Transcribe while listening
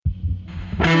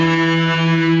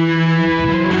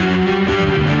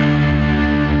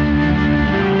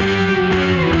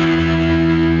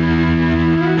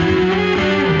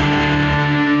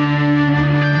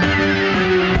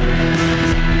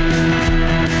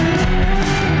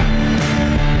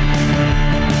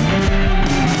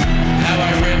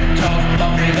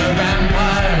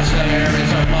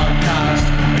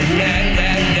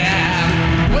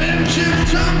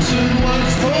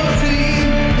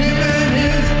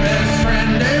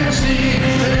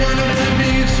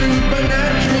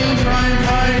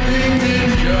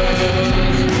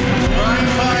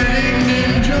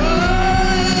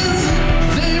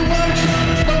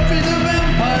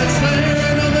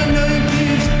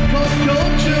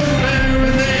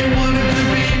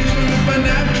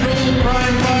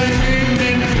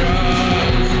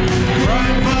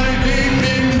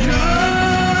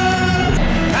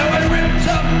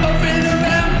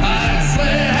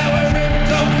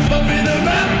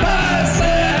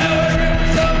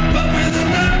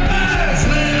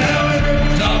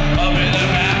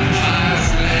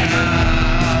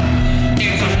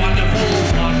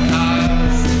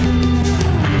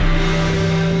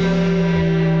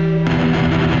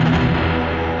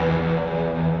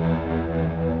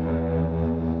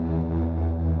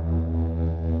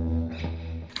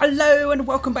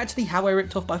welcome back to the How I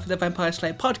Ripped Off Buffy the Vampire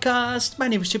Slayer podcast. My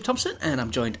name is Chip Thompson, and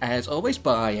I'm joined as always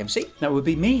by MC. That would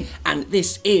be me. And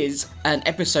this is an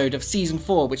episode of Season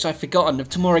 4, which I've forgotten, of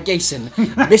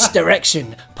Tomuarigassen,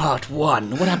 Misdirection, Part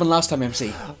 1. What happened last time, MC?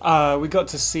 We got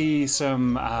to see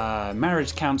some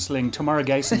marriage counselling,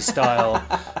 Tomuarigassen style,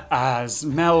 as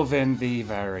Melvin, the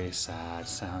very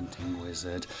sad-sounding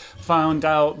wizard, found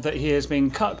out that he has been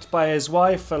cucked by his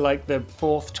wife for like the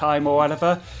 4th time or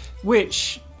whatever,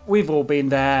 which we've all been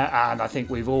there, and I think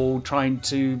we've all tried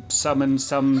to summon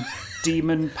some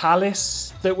demon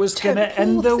palace that was going to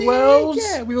end the world.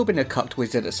 Yeah, we've all been a cucked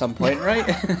wizard at some point, right?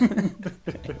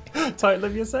 Title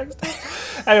of your sex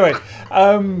tape. Anyway,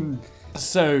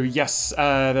 so yes,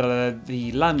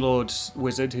 the landlord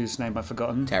wizard, whose name I've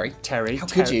forgotten. Terry. How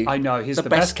could you? I know, he's the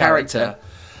best character.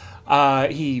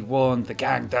 He warned the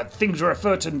gang that things were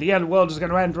afoot and the world was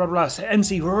going to end, blah, blah, blah. So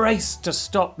MC raced to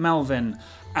stop Melvin,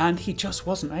 and he just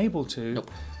wasn't able to. Nope.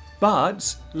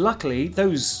 But luckily,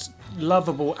 those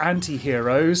lovable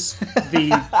anti-heroes,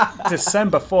 the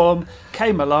December form,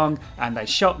 came along and they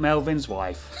shot Melvin's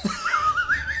wife.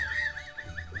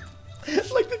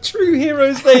 Like the true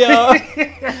heroes they are.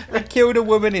 They killed a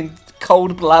woman in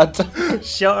cold blood.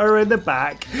 Shot her in the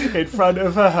back in front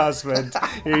of her husband,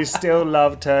 who still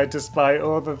loved her despite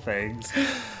all the things.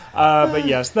 But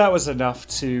yes, that was enough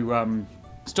to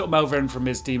stop Melvin from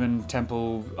his demon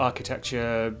temple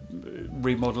architecture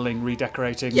remodeling,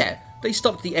 redecorating. Yeah, they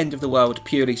stopped the end of the world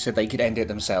purely so they could end it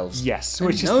themselves. Yes,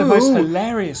 which is the most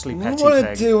hilariously petty thing. I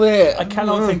want to do it. I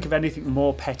cannot think of anything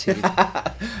more petty.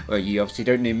 Well, you obviously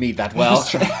don't know me that well.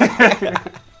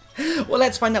 Well,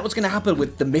 let's find out what's going to happen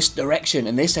with the misdirection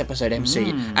in this episode,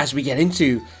 MC, as we get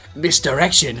into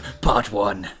Misdirection Part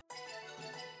 1.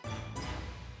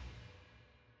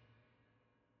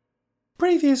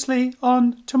 Previously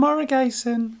on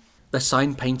Tomuarigassen. The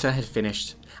sign painter had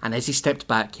finished, and as he stepped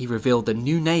back, he revealed the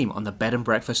new name on the bed and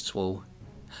breakfast wall.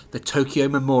 The Tokyo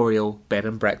Memorial Bed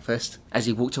and Breakfast. As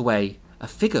he walked away, a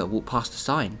figure walked past the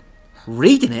sign.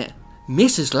 Reading it,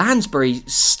 Mrs. Lansbury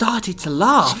started to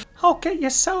laugh. I'll get your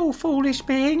soul, foolish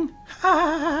being.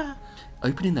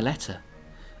 Opening the letter,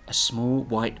 a small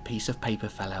white piece of paper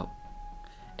fell out.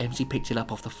 MC picked it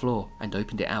up off the floor and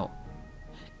opened it out.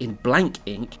 In blank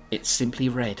ink, it simply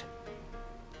read,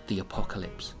 "The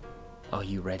Apocalypse. Are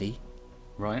you ready?"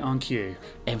 Right on cue.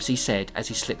 MC said as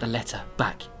he slipped the letter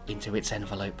back into its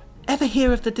envelope. Ever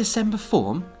hear of the December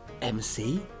form,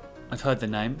 MC? I've heard the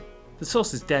name. The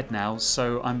source is dead now,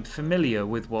 so I'm familiar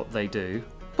with what they do.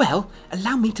 Well,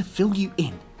 allow me to fill you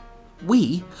in.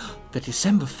 We, the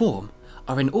December form,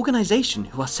 are an organisation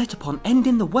who are set upon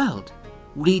ending the world.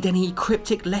 Read any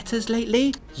cryptic letters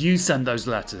lately? You send those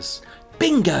letters.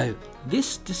 Bingo!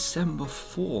 This December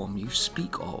form you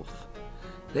speak of,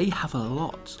 they have a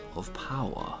lot of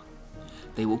power.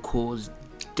 They will cause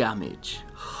damage,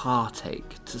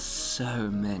 heartache to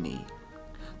so many,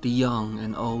 the young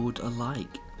and old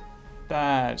alike.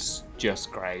 That's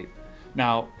just great.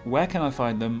 Now, where can I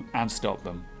find them and stop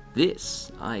them?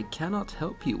 This I cannot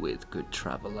help you with, good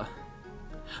traveller.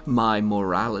 My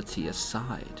morality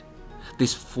aside,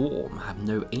 this form have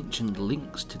no ancient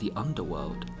links to the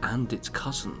underworld and its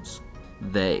cousins.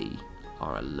 They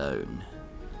are alone.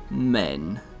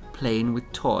 Men playing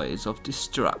with toys of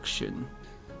destruction.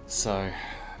 So,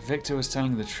 Victor was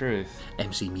telling the truth.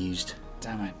 MC mused.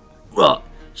 Damn it. Right,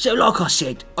 so like I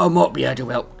said, I might be able to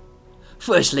help.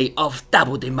 Firstly, I've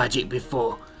dabbled in magic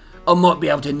before. I might be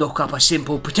able to knock up a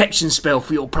simple protection spell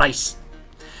for your place.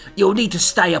 You'll need to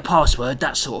stay a password,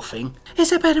 that sort of thing.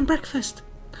 It's a bed and breakfast,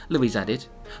 Louise added.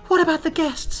 What about the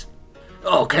guests?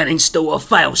 I can install a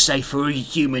failsafe for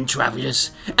human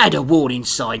travellers. Add a warning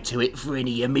sign to it for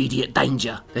any immediate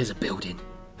danger. There's a building.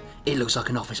 It looks like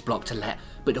an office block to let,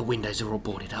 but the windows are all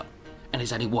boarded up, and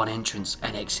there's only one entrance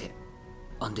and exit.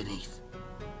 Underneath.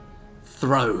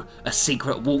 Throw a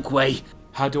secret walkway.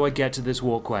 How do I get to this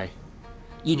walkway?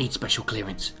 You need special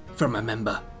clearance from a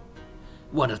member.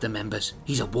 One of the members,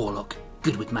 he's a warlock,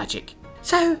 good with magic.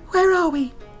 So, where are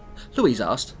we? Louise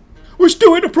asked. We're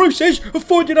still in the process of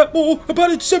finding out more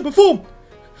about the December form.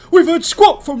 We've heard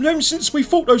squat from them since we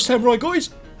fought those samurai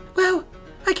guys. Well,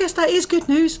 I guess that is good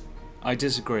news. I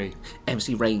disagree.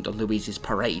 MC rained on Louise's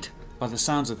parade. By the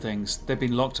sounds of things, they've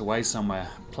been locked away somewhere,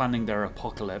 planning their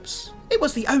apocalypse. It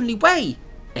was the only way.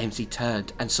 MC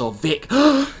turned and saw Vic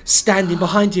standing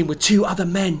behind him with 2 other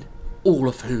men, all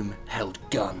of whom held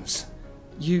guns.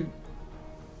 You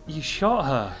shot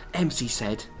her. MC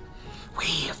said. We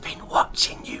have been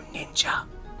watching you, ninja.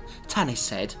 Tanis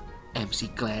said. MC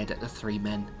glared at the 3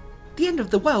 men. The end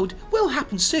of the world will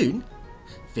happen soon,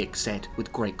 Vic said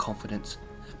with great confidence,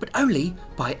 but only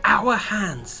by our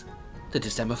hands. The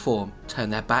December form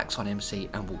turned their backs on MC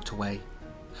and walked away.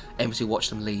 MC watched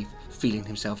them leave, feeling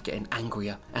himself getting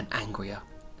angrier and angrier.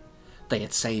 They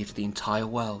had saved the entire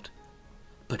world.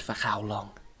 But for how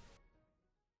long?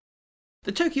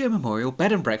 The Tokyo Memorial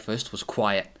bed and breakfast was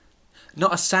quiet.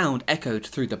 Not a sound echoed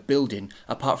through the building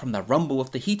apart from the rumble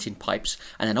of the heating pipes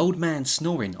and an old man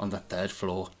snoring on the third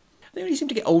floor. They only seem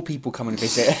to get old people come and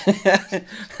visit. I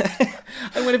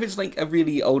wonder if it's like a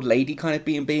really old lady kind of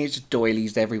B&B. It's just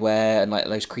doilies everywhere and like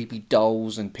those creepy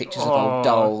dolls and pictures of old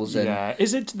dolls. And... yeah.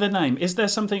 Is it the name? Is there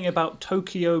something about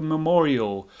Tokyo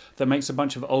Memorial that makes a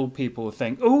bunch of old people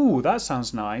think, ooh, that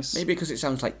sounds nice? Maybe because it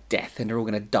sounds like death and they're all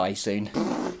going to die soon.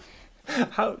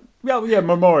 How? Well, yeah,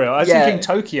 Memorial. I was thinking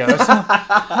Tokyo.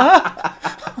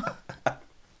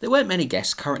 There weren't many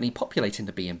guests currently populating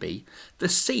the B&B. The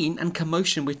scene and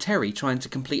commotion with Terry trying to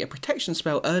complete a protection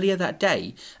spell earlier that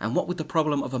day, and what with the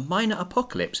problem of a minor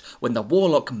apocalypse when the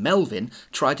warlock Melvin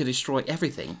tried to destroy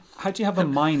everything. How do you have a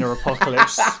minor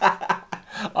apocalypse?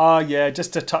 Oh, yeah,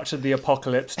 just a touch of the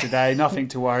apocalypse today. Nothing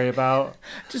to worry about.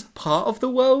 Just part of the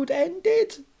world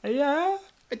ended? Yeah.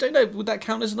 I don't know, would that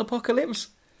count as an apocalypse?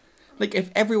 Like,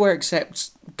 if everywhere except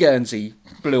Guernsey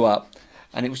blew up,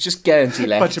 and it was just Guernsey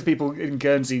left. A bunch of people in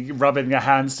Guernsey rubbing their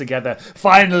hands together.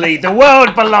 Finally, the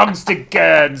world belongs to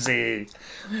Guernsey.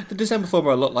 The December form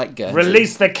are a lot like Guernsey.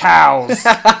 Release the cows.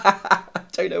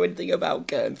 Don't know anything about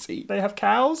Guernsey. They have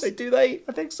cows? Do they?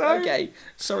 I think so. Okay.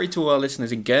 Sorry to all our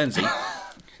listeners in Guernsey.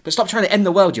 But stop trying to end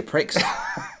the world, you pricks.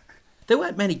 There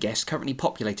weren't many guests currently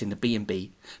populating the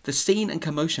B&B. The scene and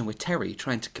commotion with Terry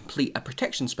trying to complete a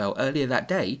protection spell earlier that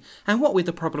day, and what with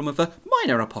the problem of a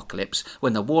minor apocalypse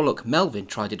when the warlock Melvin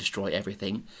tried to destroy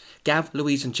everything, Gav,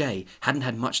 Louise and Jay hadn't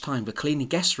had much time for cleaning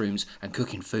guest rooms and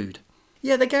cooking food.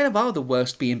 Yeah, they kind of are the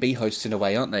worst B&B hosts in a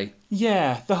way, aren't they?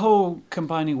 Yeah, the whole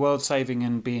combining world saving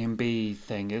and B&B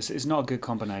thing is not a good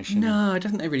combination. No, I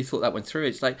don't think they really thought that one through.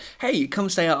 It's like, hey, come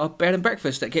stay at our bed and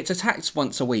breakfast that gets attacked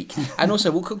once a week. And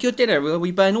also, we'll cook your dinner where we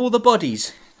burn all the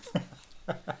bodies.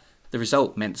 The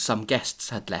result meant some guests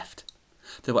had left.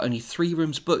 There were only 3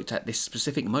 rooms booked at this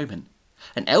specific moment.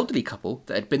 An elderly couple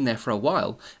that had been there for a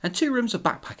while, and 2 rooms of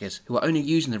backpackers who were only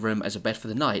using the room as a bed for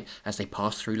the night as they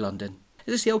passed through London.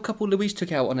 Is this the old couple Louise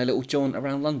took out on a little jaunt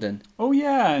around London? Oh,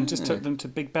 yeah, and just took them to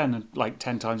Big Ben like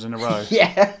 10 times in a row.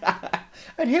 Yeah.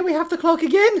 And here we have the clock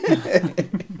again.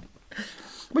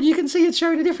 But you can see it's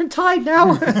showing a different time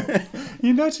now.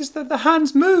 You notice that the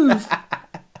hands move.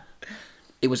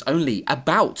 It was only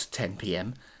about 10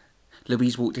 p.m.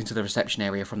 Louise walked into the reception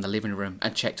area from the living room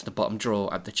and checked the bottom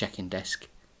drawer at the check-in desk.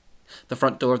 The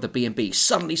front door of the B&B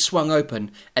suddenly swung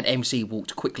open and MC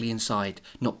walked quickly inside,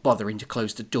 not bothering to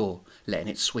close the door, letting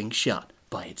it swing shut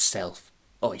by itself.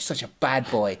 Oh, he's such a bad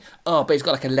boy. Oh, but he's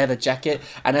got like a leather jacket,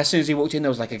 and as soon as he walked in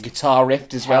there was like a guitar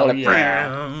riff as well. Like,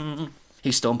 yeah.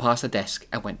 He stormed past the desk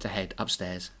and went to head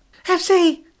upstairs.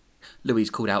 MC! Louise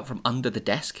called out from under the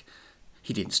desk.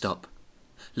 He didn't stop.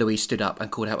 Louise stood up and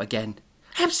called out again.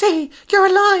 MC, you're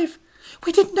alive!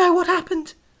 We didn't know what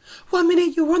happened. 1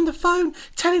 minute you were on the phone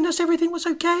telling us everything was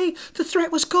okay, the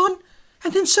threat was gone,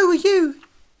 and then so were you.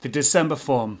 The December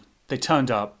form. They turned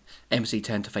up. MC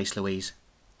turned to face Louise.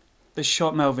 They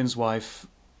shot Melvin's wife,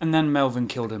 and then Melvin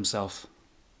killed himself.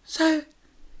 So,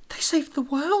 they saved the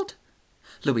world?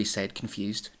 Louise said,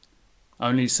 confused.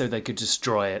 Only so they could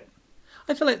destroy it.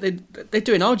 I feel like they're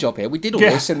doing our job here. We did all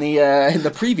this in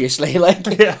the previously,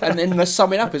 and then the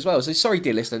summing up as well. So sorry,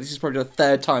 dear listener, this is probably the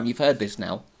 3rd time you've heard this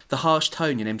now. The harsh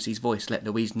tone in MC's voice let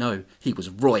Louise know he was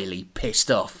royally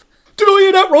pissed off. Did I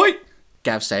hear that right?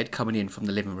 Gav said, coming in from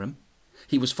the living room.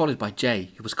 He was followed by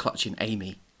Jay, who was clutching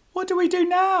Amy. What do we do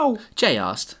now? Jay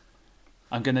asked.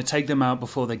 I'm going to take them out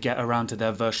before they get around to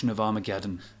their version of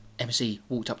Armageddon. MC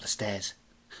walked up the stairs.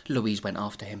 Louise went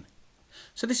after him.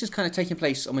 So this is kind of taking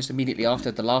place almost immediately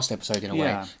after the last episode in a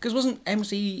way. Because wasn't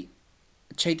MC...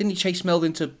 didn't he chase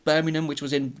Melvin to Birmingham, which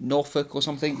was in Norfolk or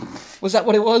something? Was that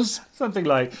what it was? Something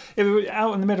like... It was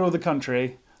out in the middle of the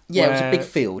country. Yeah, it was a big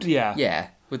field. Yeah. Yeah,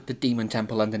 with the demon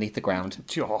temple underneath the ground.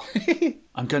 Sure.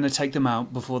 I'm going to take them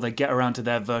out before they get around to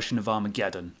their version of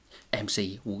Armageddon.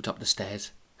 MC walked up the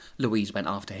stairs. Louise went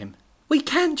after him. We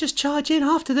can just charge in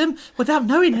after them without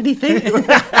knowing anything.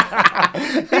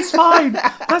 It's fine.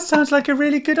 That sounds like a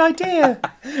really good idea.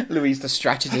 Louise, the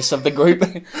strategist of the group.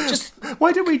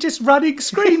 Why don't we just run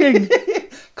screaming?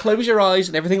 Close your eyes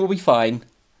and everything will be fine.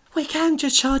 We can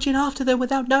just charge in after them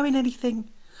without knowing anything.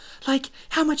 Like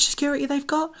how much security they've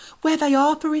got, where they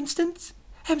are, for instance.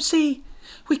 MC,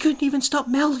 we couldn't even stop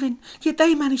Melvin, yet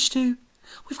they managed to.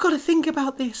 We've got to think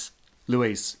about this.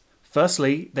 Louise,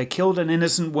 firstly, they killed an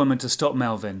innocent woman to stop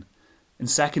Melvin. And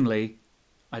secondly,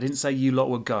 I didn't say you lot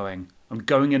were going. I'm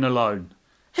going in alone.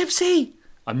 MC,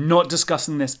 I'm not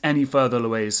discussing this any further,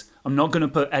 Louise. I'm not going to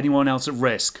put anyone else at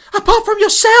risk. apart from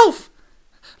yourself!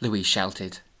 Louise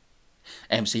shouted.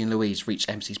 MC and Louise reached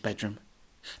MC's bedroom.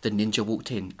 The ninja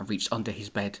walked in and reached under his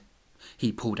bed.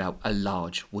 He pulled out a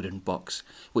large wooden box,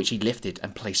 which he lifted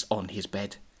and placed on his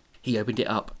bed. He opened it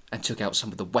up and took out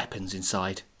some of the weapons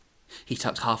inside. He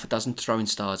tucked half a dozen throwing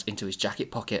stars into his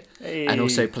jacket pocket and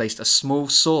also placed a small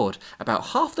sword, about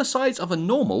half the size of a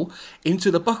normal, into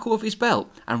the buckle of his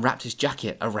belt and wrapped his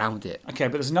jacket around it. Okay,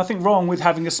 but there's nothing wrong with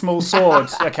having a small sword,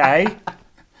 okay?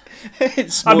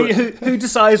 It's small. I mean, who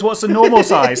decides what's a normal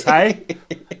size, hey?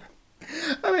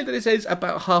 I mean that it says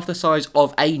about half the size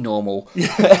of a normal.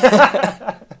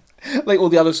 Like all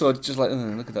the other swords, just like, oh,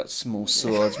 look at that small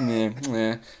sword.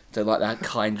 Meh. Don't like that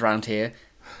kind round here.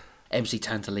 MC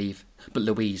turned to leave, but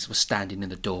Louise was standing in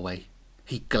the doorway.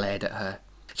 He glared at her.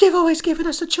 You've always given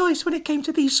us a choice when it came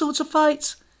to these sorts of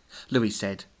fights, Louise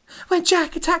said. When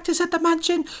Jack attacked us at the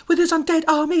mansion with his undead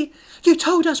army, you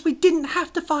told us we didn't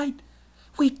have to fight.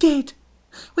 We did.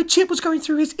 When Chip was going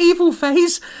through his evil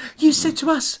phase, you said to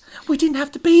us we didn't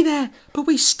have to be there, but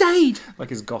we stayed. Like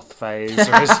his goth phase,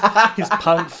 or his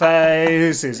punk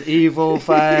phase, his evil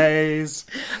phase.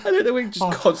 I don't know, we're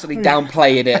just constantly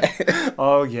downplaying it.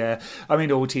 Oh, yeah. I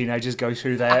mean, all teenagers go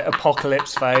through their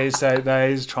apocalypse phase, don't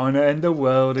they? He's trying to end the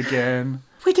world again.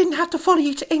 We didn't have to follow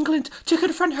you to England to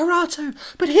confront Harato,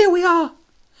 but here we are.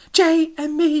 Jay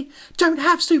and me don't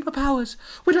have superpowers.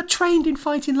 We're not trained in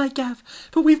fighting like Gav,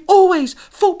 but we've always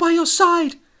fought by your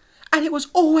side. And it was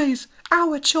always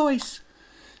our choice.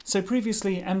 So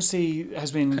previously, MC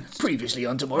has been... Previously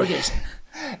on Tomuarigassen.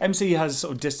 MC has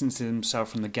sort of distanced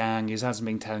himself from the gang. He hasn't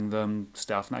been telling them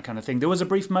stuff and that kind of thing. There was a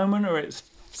brief moment where it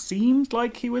seemed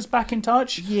like he was back in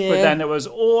touch. Yeah. But then it was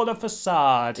all a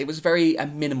facade. It was a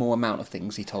minimal amount of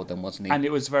things he told them, wasn't he? And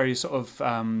it was very sort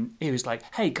of, he was like,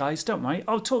 hey guys, don't worry,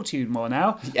 I'll talk to you more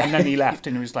now. Yeah. And then he left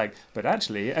and he was like, but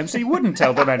actually, MC wouldn't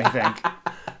tell them anything.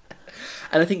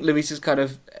 And I think Louise is kind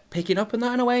of picking up on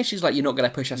that in a way. She's like, you're not going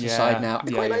to push us aside now.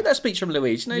 I quite like that speech from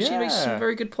Louise. You know, she makes some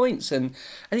very good points. And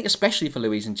I think especially for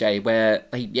Louise and Jay, where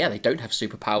they don't have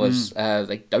superpowers.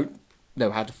 They don't know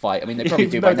how to fight. I mean, they probably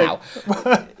do by now.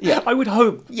 Yeah, I would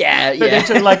hope. Yeah. They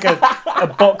took like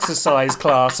a boxer size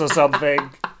class or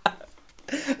something.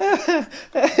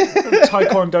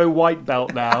 Taekwondo white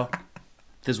belt now.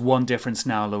 There's one difference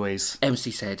now, Louise.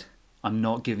 MC said. I'm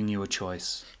not giving you a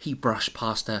choice. He brushed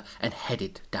past her and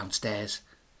headed downstairs.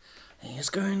 It's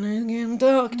going to get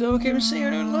dark, MC. I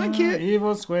don't like it.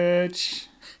 Evil switch.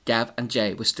 Gav and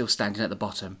Jay were still standing at the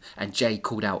bottom, and Jay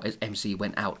called out as MC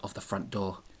went out of the front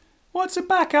door. What's a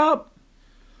backup?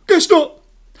 Guess not.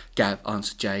 Gav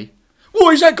answered Jay.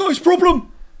 What is that guy's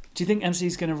problem? Do you think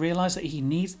MC's going to realise that he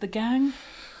needs the gang?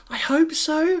 I hope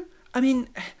so. I mean,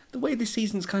 the way this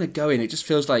season's kind of going, it just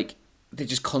feels like they're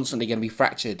just constantly going to be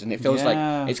fractured, and it feels like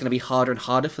it's going to be harder and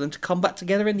harder for them to come back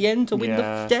together in the end to win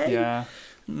the day. Yeah.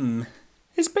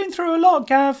 He's been through a lot,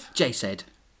 Gav. Jay said.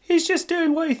 He's just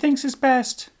doing what he thinks is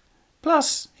best.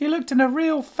 Plus, he looked in a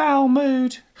real foul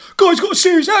mood. Guy's got a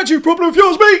serious attitude problem if you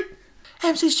ask me.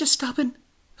 MC's just stubborn,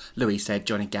 Louise said,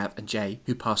 joining Gav and Jay,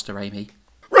 who passed her Amy.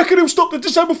 Reckon he'll stop the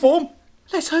December form?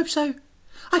 Let's hope so.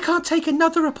 I can't take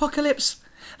another apocalypse.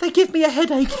 They give me a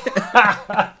headache.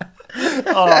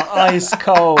 Oh, ice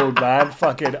cold, man.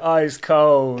 Fucking ice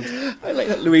cold. I like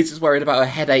that Louise is worried about a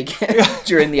headache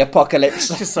during the apocalypse.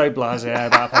 Just so blasé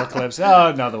about apocalypse. Oh,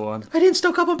 another one. I didn't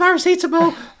stock up on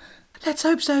paracetamol. Let's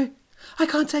hope so. I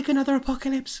can't take another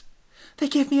apocalypse. They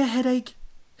give me a headache.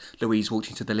 Louise walked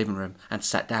into the living room and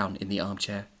sat down in the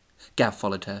armchair. Gav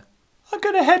followed her. I'm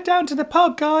going to head down to the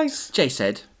pub, guys. Jay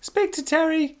said. Speak to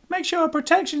Terry. Make sure a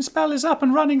protection spell is up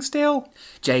and running still.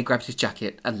 Jay grabbed his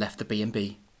jacket and left the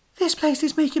B&B. This place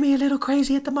is making me a little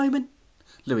crazy at the moment,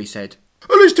 Louise said.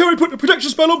 At least Terry put the protection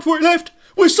spell on before he left.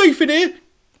 We're safe in here.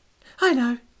 I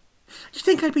know. You'd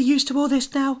think I'd be used to all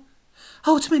this now.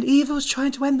 Ultimate evils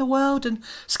trying to end the world and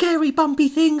scary bumpy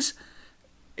things.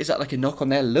 Is that like a knock on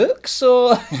their looks,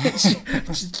 or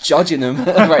just judging them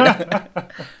right now?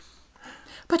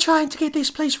 But trying to get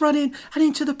this place running and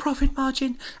into the profit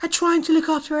margin and trying to look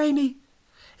after Amy.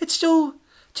 It's all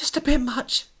just a bit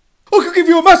much. I could give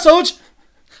you a massage.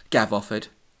 Gav offered.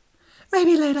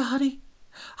 Maybe later, honey.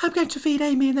 I'm going to feed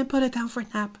Amy and then put her down for a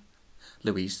nap.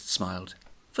 Louise smiled.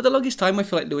 For the longest time, I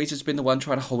feel like Louise has been the one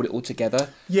trying to hold it all together.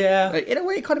 Yeah. In a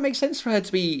way, it kind of makes sense for her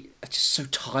to be just so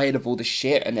tired of all the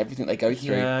shit and everything they go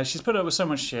through. Yeah, she's put up with so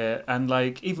much shit. And,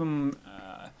 like, even...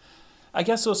 I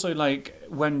guess also, like,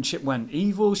 when Chip went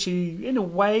evil, she, in a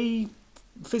way,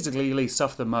 physically at least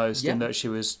suffered the most Yeah. in that she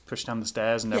was pushed down the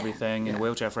stairs and everything in a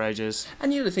wheelchair for ages.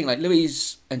 And the other thing, like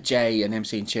Louise and Jay and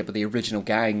MC and Chip are the original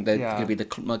gang. They're Yeah. going to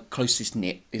be my closest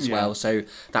knit as Yeah. well. So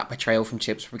that betrayal from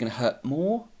Chip's probably going to hurt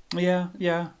more. Yeah.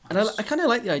 And I kind of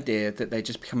like the idea that they're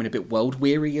just becoming a bit world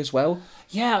weary as well.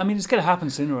 Yeah, I mean, it's going to happen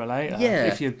sooner or later.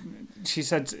 Yeah. She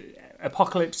said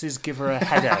apocalypses give her a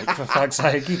headache, for fuck's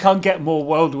sake. You can't get more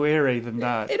world weary than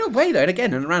that. In a way, though, and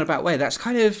again, in a roundabout way, that's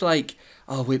kind of like,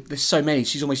 there's so many.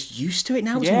 She's almost used to it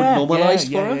now. It's more normalised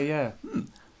for her. Yeah.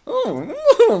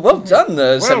 Oh, well done,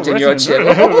 17-year-old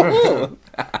Chip.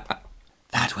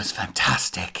 That was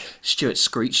fantastic. Stuart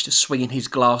screeched, swinging his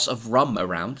glass of rum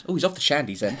around. Oh, he's off the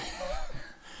shandies then.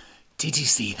 Did you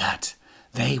see that?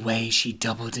 The way she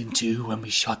doubled in two when we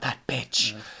shot that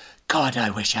bitch. God, I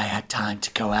wish I had time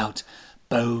to go out,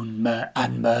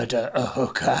 and murder a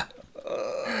hooker.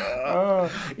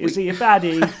 Is he a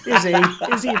baddie? Is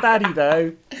he? Is he a baddie,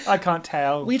 though? I can't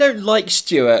tell. We don't like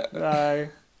Stuart, No.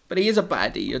 but he is a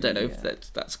baddie. I don't know if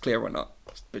that's clear or not.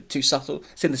 It's a bit too subtle.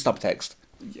 It's in the subtext.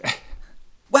 Yeah.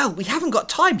 Well, we haven't got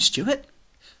time, Stuart,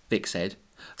 Vic said.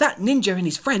 That ninja and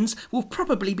his friends will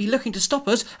probably be looking to stop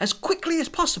us as quickly as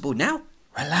possible now.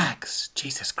 Relax,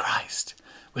 Jesus Christ.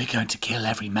 We're going to kill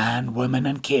every man, woman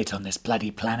and kid on this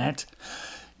bloody planet.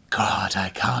 God, I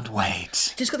can't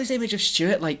wait. Just got this image of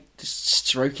Stuart, like, just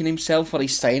stroking himself while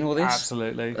he's saying all this.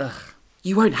 Absolutely.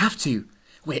 You won't have to.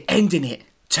 We're ending it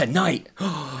tonight.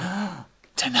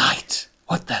 Tonight?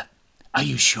 What the? Are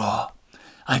you sure?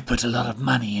 I've put a lot of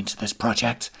money into this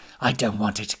project. I don't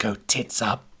want it to go tits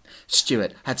up.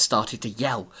 Stuart had started to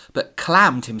yell, but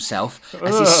clammed himself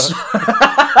as he...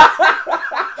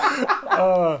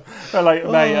 But like,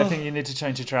 mate, I think you need to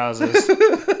change your trousers.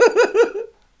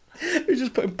 He was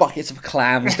just putting buckets of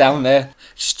clams down there.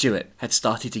 Stuart had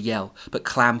started to yell, but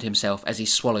clammed himself as he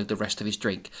swallowed the rest of his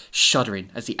drink, shuddering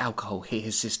as the alcohol hit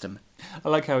his system. I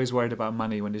like how he's worried about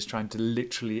money when he's trying to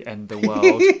literally end the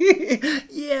world.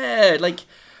 Yeah,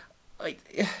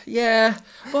 yeah.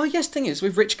 Well, I guess the thing is,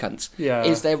 with rich cunts, Yeah.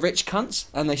 is they're rich cunts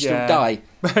and they still Yeah. die.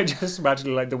 I just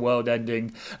imagine like the world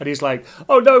ending, and he's like,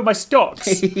 "Oh no, my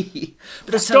stocks, But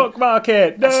that's stock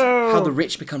market, no!" how the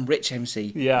rich become rich,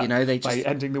 MC. Yeah, You know, they by just...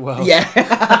 ending the world.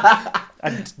 Yeah.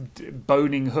 And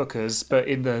boning hookers, but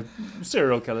in the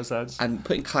serial killer sense. And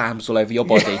putting clams all over your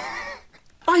body.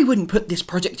 I wouldn't put this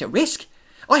project at risk.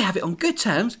 I have it on good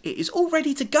terms. It is all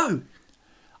ready to go.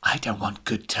 I don't want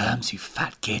good terms, you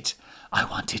fat git. I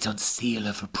want it on seal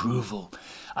of approval.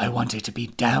 I want it to be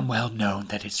damn well known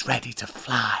that it's ready to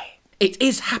fly. It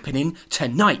is happening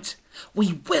tonight.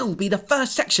 We will be the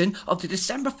first section of the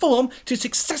December form to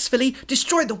successfully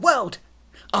destroy the world.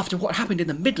 After what happened in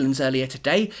the Midlands earlier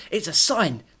today, it's a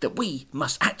sign that we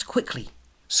must act quickly.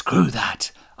 Screw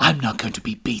that. I'm not going to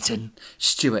be beaten.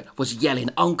 Stuart was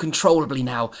yelling uncontrollably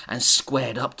now and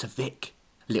squared up to Vic.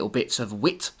 Little bits of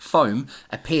wit foam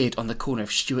appeared on the corner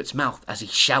of Stuart's mouth as he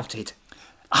shouted.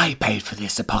 I paid for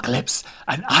this apocalypse,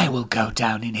 and I will go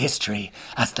down in history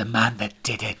as the man that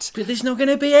did it. But there's not going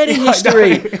to be any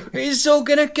history. It's all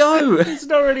going to go. He's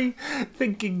not really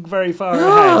thinking very far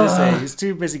ahead, is he? He's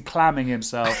too busy clamming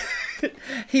himself.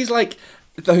 He's like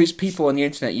those people on the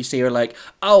internet you see are like,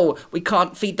 oh, we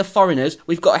can't feed the foreigners,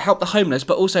 we've got to help the homeless,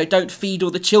 but also don't feed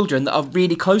all the children that are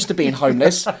really close to being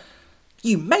homeless.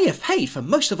 You may have paid for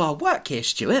most of our work here,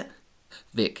 Stuart.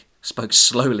 Vic spoke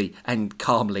slowly and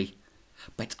calmly.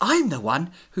 But I'm the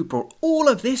one who brought all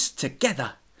of this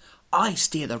together. I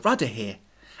steer the rudder here,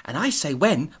 and I say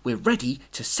when we're ready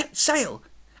to set sail,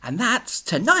 and that's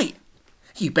tonight.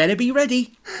 You better be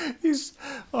ready. He's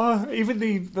even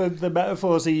the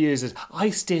metaphors he uses. I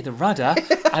steer the rudder,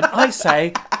 and I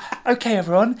say, "Okay,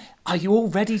 everyone, are you all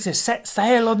ready to set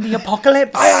sail on the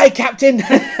apocalypse?" Aye, aye, Captain.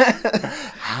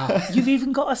 You've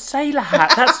even got a sailor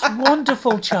hat. That's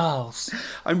wonderful, Charles.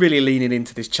 I'm really leaning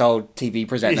into this child TV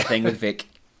presenter thing with Vic.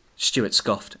 Stuart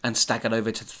scoffed and staggered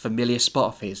over to the familiar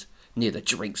spot of his near the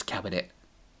drinks cabinet.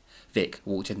 Vic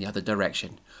walked in the other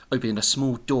direction, opening a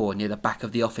small door near the back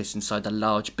of the office inside the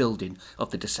large building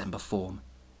of the December form.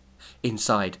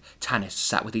 Inside, Tanis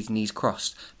sat with his knees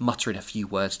crossed, muttering a few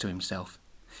words to himself.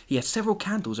 He had several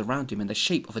candles around him in the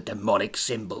shape of a demonic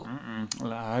symbol.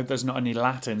 Well, I hope there's not any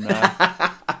Latin there.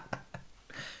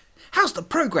 How's the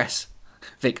progress?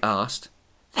 Vic asked.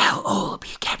 They'll all be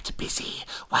kept busy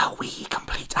while we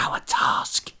complete our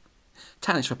task.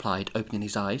 Tanis replied, opening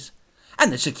his eyes.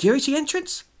 And the security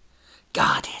entrance?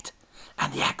 Guarded,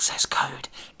 and the access code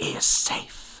is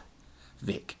safe.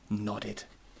 Vic nodded.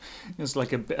 There's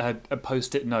like a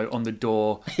post-it note on the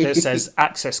door that says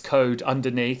access code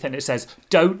underneath, and it says,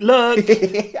 "Don't look."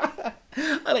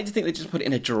 I like to think they just put it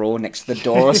in a drawer next to the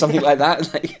door or something like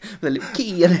that, like with a little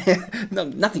key in it.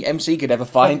 Nothing MC could ever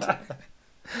find.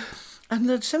 And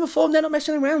the semaphore, they're not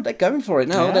messing around. They're going for it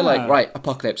now. Yeah. They're like, right,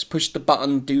 apocalypse, push the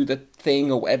button, do the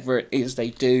thing, or whatever it is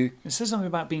they do. It says something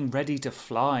about being ready to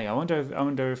fly. I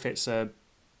wonder if it's a...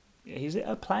 Is it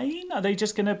a plane? Are they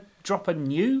just going to drop a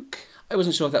nuke? I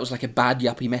wasn't sure if that was like a bad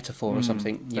yuppie metaphor or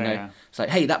something. You know, yeah. it's like,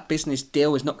 hey, that business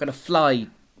deal is not going to fly,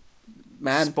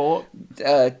 man. Sport?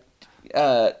 Bloke.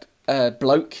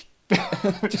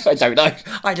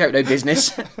 I don't know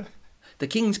business. The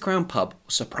King's Crown pub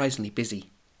was surprisingly busy.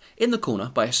 In the corner,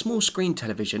 by a small screen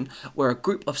television, were a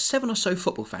group of 7 or so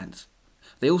football fans.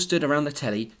 They all stood around the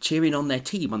telly, cheering on their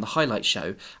team on the highlight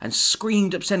show, and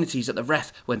screamed obscenities at the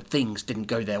ref when things didn't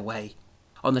go their way.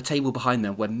 On the table behind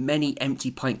them were many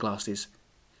empty pint glasses.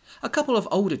 A couple of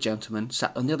older gentlemen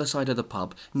sat on the other side of the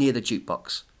pub, near the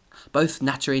jukebox, both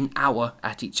nattering hour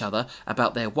at each other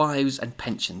about their wives and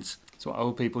pensions. That's what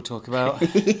old people talk about.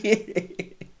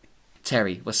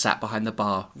 Terry was sat behind the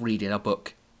bar, reading a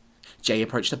book. Jay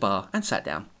approached the bar and sat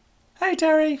down. Hey,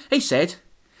 Terry. He said,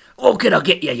 What can I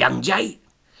get you, young Jay?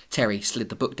 Terry slid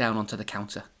the book down onto the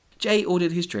counter. Jay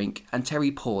ordered his drink and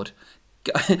Terry poured.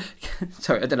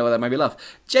 Sorry, I don't know why that made me laugh.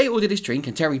 Jay ordered his drink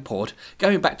and Terry poured,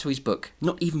 going back to his book,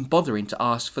 not even bothering to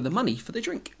ask for the money for the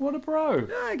drink. What a bro.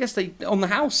 I guess they on the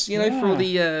house, you know, for all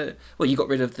the well, you got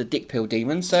rid of the dick pill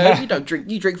demon, so Yeah.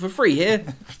 you drink for free here.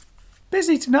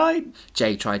 Busy tonight.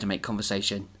 Jay tried to make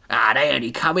conversation. They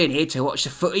only come in here to watch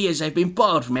the footy as they've been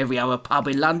barred from every other pub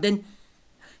in London.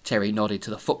 Terry nodded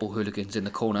to the football hooligans in the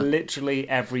corner. Literally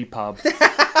every pub.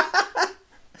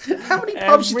 How many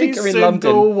pubs do you think are in London?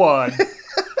 Every single one.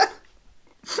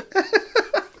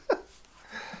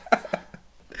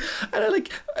 And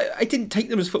I didn't take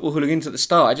them as football hooligans at the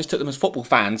start. I just took them as football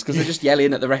fans because they're just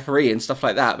yelling at the referee and stuff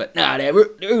like that. But no, they're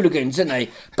hooligans, aren't they?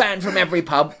 Banned from every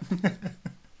pub.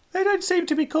 They don't seem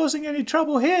to be causing any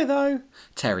trouble here, though.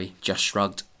 Terry just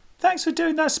shrugged. Thanks for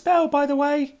doing that spell, by the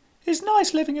way. It's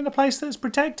nice living in a place that's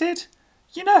protected.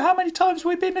 You know how many times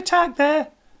we've been attacked there?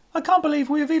 I can't believe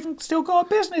we've even still got a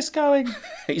business going.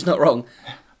 He's not wrong.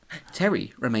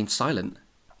 Terry remained silent.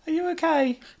 Are you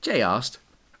okay? Jay asked.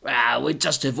 Well, we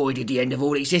just avoided the end of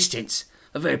all existence.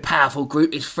 A very powerful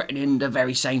group is threatening the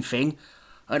very same thing,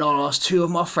 and I lost 2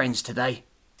 of my friends today.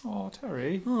 Oh,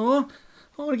 Terry. Oh,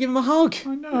 I want to give him a hug.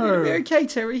 I know. You're okay,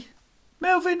 Terry.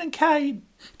 Melvin and Kate.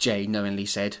 Jay knowingly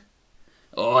said.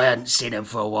 Oh, I hadn't seen them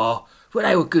for a while, but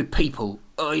they were good people,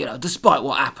 despite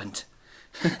what happened.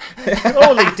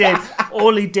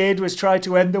 All he did was try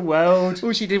to end the world.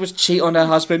 All she did was cheat on her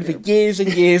husband for years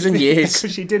and years and years.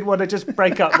 Because she did want to just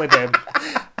break up with him.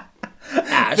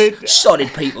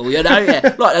 Solid people, yeah,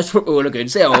 like those football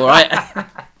hooligans, they're all right.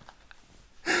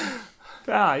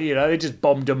 They just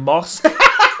bombed a mosque.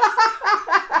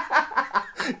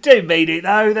 Didn't mean it,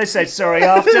 though. They said sorry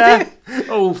after.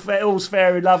 All's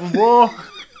fair in love and war.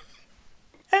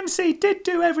 MC did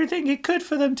do everything he could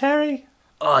for them, Terry.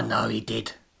 I know he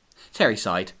did. Terry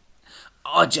sighed.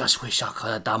 I just wish I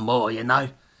could have done more,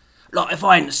 Like if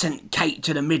I hadn't sent Kate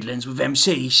to the Midlands with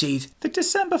MC, she'd... The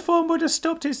December form would have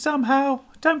stopped it somehow.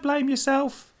 Don't blame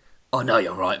yourself. I know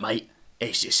you're right, mate.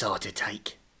 It's just hard to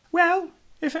take. Well,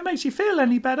 if it makes you feel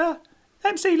any better,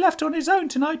 MC left on his own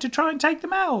tonight to try and take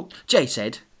them out. Jay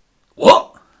said.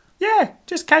 What? Yeah,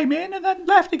 just came in and then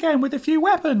left again with a few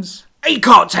weapons. He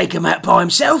can't take them out by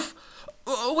himself.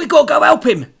 We got to go help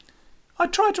him. I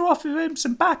tried to offer him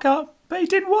some backup, but he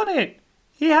didn't want it.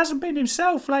 He hasn't been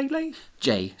himself lately.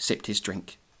 Jay sipped his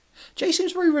drink. Jay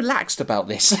seems very relaxed about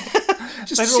this.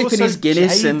 Just They're sipping also his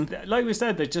Guinness and... Like we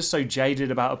said, they're just so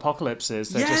jaded about apocalypses.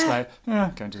 They're just like,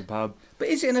 going to the pub. But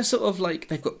is it in a sort of like,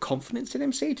 they've got confidence in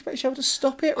MC to be able to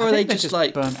stop it? Or I are they think they're just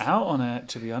like... burnt out on it,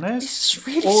 to be honest. It's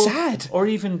really sad. Or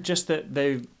even just that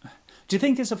they've... Do you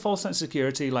think it's a false sense of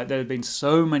security? Like there have been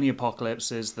so many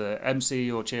apocalypses that MC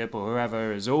or Chip or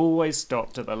whoever has always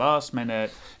stopped at the last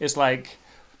minute. It's like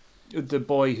the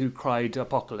boy who cried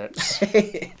apocalypse.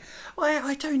 Well,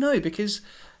 I don't know, because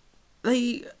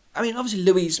they... I mean, obviously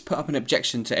Louis put up an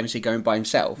objection to MC going by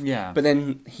himself. Yeah. But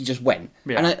then he just went.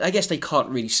 Yeah. And I guess they can't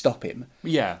really stop him.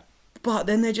 Yeah. But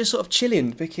then they're just sort of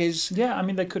chilling because... Yeah, I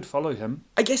mean, they could follow him.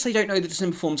 I guess they don't know that the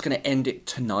December form's going to end it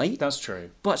tonight. That's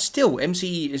true. But still,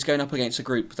 MC is going up against a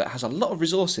group that has a lot of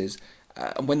resources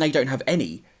when they don't have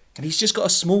any. And he's just got a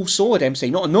small sword, MC,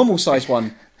 not a normal size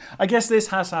one. I guess this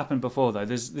has happened before, though.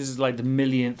 This is like the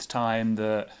millionth time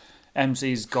that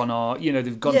MC's gone on.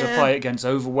 They've gone to fight against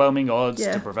overwhelming odds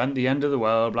to prevent the end of the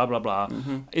world, blah, blah, blah.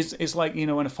 Mm-hmm. It's like,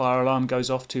 when a fire alarm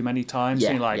goes off too many times,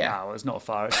 and you're like, it's not a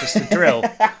fire, it's just a drill.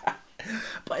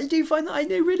 But I do find that I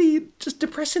know really just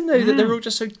depressing though, that they're all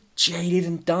just so jaded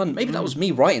and done. Maybe that was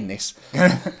me writing this.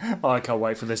 Oh, I can't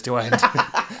wait for this to end.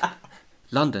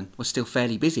 London was still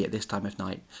fairly busy at this time of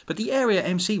night, but the area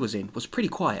MC was in was pretty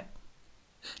quiet.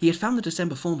 He had found the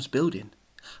December Forms building,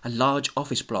 a large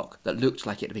office block that looked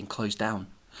like it had been closed down,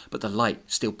 but the light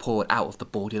still poured out of the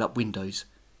boarded up windows.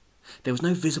 There was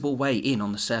no visible way in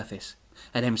on the surface,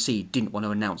 and MC didn't want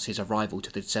to announce his arrival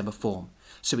to the December Form,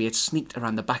 so he had sneaked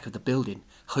around the back of the building,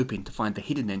 hoping to find the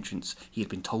hidden entrance he had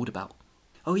been told about.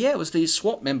 Oh yeah, it was the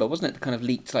SWAT member, wasn't it, that kind of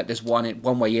leaked like there's one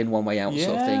way in, one way out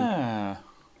sort of thing. Yeah.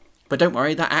 But don't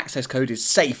worry, that access code is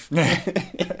safe.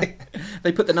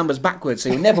 They put the numbers backwards, so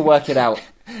you'll never work it out.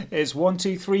 It's 1,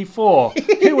 2, 3, 4.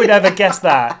 Who would ever guess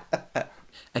that?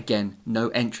 Again, no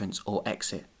entrance or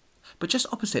exit. But just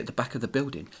opposite the back of the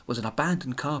building was an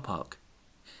abandoned car park.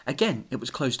 Again, it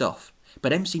was closed off,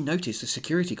 but MC noticed the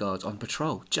security guards on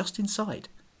patrol just inside.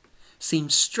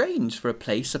 Seems strange for a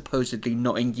place supposedly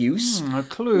not in use. A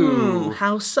clue.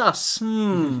 How sus.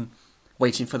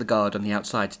 Waiting for the guard on the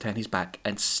outside to turn his back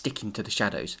and sticking to the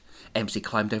shadows, MC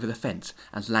climbed over the fence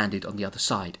and landed on the other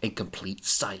side in complete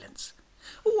silence.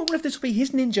 Oh, I wonder if this will be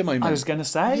his ninja moment. I was going to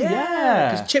say,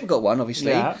 yeah. Because Chip got one,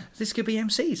 obviously. Yeah. This could be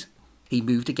MC's. He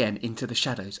moved again into the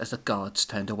shadows as the guards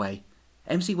turned away.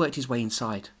 MC worked his way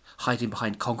inside, hiding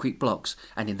behind concrete blocks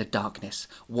and in the darkness,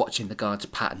 watching the guards'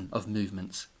 pattern of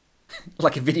movements.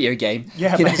 Like a video game.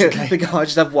 Yeah, you know, basically. the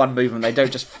guards just have one movement. They don't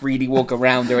just freely walk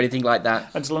around or anything like that.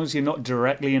 And as long as you're not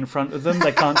directly in front of them,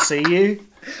 they can't see you.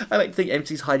 I like to think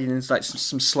MC's hiding in like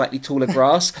some slightly taller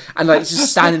grass and like he's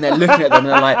just standing there looking at them and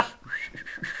they're like,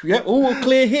 yeah, all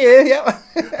clear here, yeah.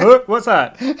 What's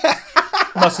that?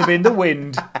 Must have been the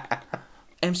wind.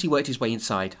 MC worked his way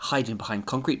inside, hiding behind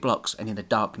concrete blocks and in the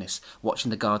darkness,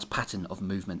 watching the guards' pattern of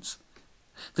movements.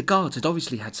 The guards had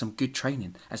obviously had some good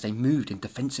training as they moved in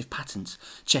defensive patterns,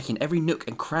 checking every nook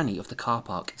and cranny of the car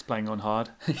park. It's playing on hard.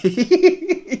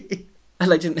 And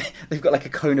like, they've got like a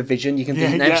cone of vision. You can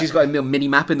think MC's got a little mini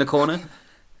map in the corner.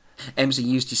 MC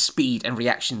used his speed and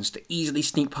reactions to easily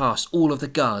sneak past all of the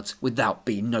guards without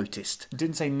being noticed. It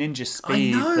didn't say ninja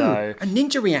speed, I know. though. And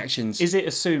ninja reactions. Is it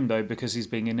assumed, though, because he's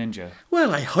being a ninja?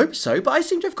 Well, I hope so, but I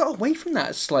seem to have got away from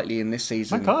that slightly in this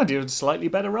season. I can't. You're a slightly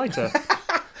better writer.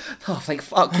 Oh, thank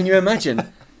fuck, can you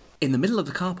imagine? In the middle of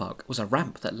the car park was a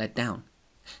ramp that led down.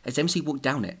 As MC walked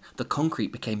down it, the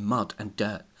concrete became mud and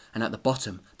dirt, and at the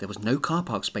bottom there was no car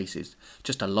park spaces,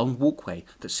 just a long walkway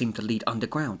that seemed to lead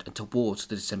underground and towards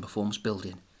the December Forms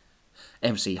building.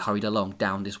 MC hurried along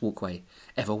down this walkway,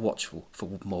 ever watchful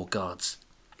for more guards.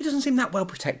 It doesn't seem that well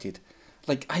protected.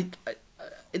 Like,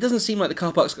 it doesn't seem like the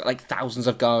car park's got like thousands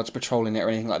of guards patrolling it or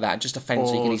anything like that, just a fence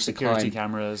so you can Or easily security climb.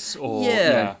 cameras. Or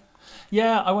Yeah.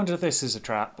 Yeah, I wonder if this is a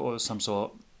trap or some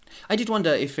sort. I did wonder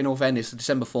if, in all fairness, the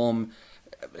December Form...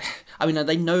 I mean,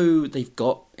 they know they've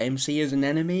got MC as an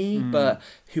enemy, but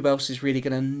who else is really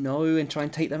going to know and try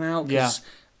and take them out?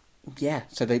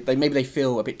 So maybe they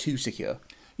feel a bit too secure.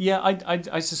 Yeah,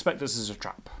 I suspect this is a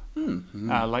trap.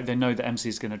 Like they know that MC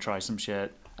is going to try some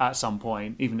shit at some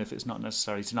point, even if it's not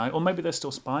necessarily tonight. Or maybe they're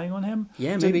still spying on him.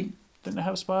 Yeah, maybe. Didn't they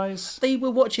have spies? They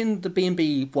were watching the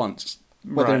B&B once.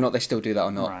 Whether or Right. not they still do that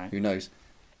or not, Right. who knows?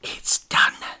 It's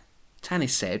done, Tanis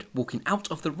said, walking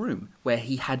out of the room where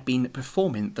he had been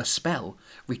performing the spell,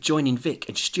 rejoining Vic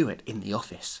and Stuart in the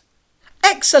office.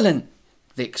 Excellent!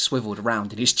 Vic swiveled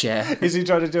around in his chair. Is he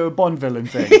trying to do a Bond villain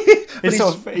thing?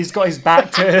 He's got his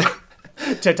back to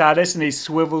Tanis and he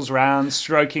swivels round,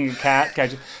 stroking a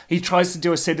cat. He tries to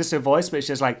do a sinister voice, but it's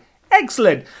just like,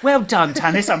 excellent! Well done,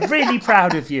 Tanis. I'm really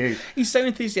proud of you. He's so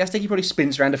enthusiastic he probably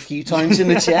spins around a few times in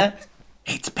the chair.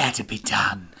 It's better be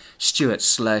done, Stuart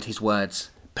slurred his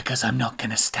words. because I'm not going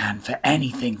to stand for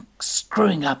anything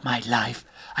screwing up my life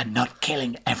and not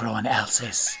killing everyone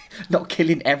else's. Not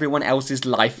killing everyone else's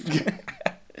life.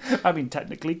 I mean,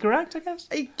 technically correct, I guess.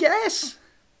 I guess.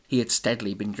 He had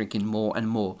steadily been drinking more and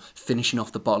more, finishing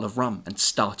off the bottle of rum and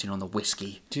starting on the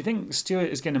whiskey. Do you think Stuart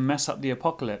is going to mess up the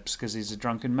apocalypse because he's a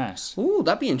drunken mess? Ooh,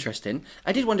 that'd be interesting.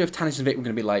 I did wonder if Tanis and Vic were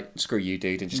going to be like, screw you,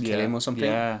 dude, and just kill him or something.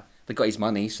 Yeah. They got his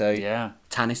money, so... Yeah.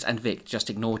 Tanis and Vic just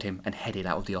ignored him and headed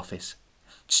out of the office.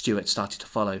 Stuart started to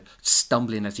follow,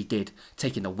 stumbling as he did,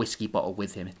 taking the whiskey bottle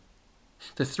with him.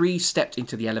 The three stepped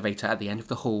into the elevator at the end of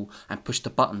the hall and pushed the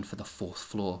button for the 4th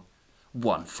floor.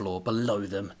 1 floor below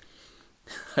them.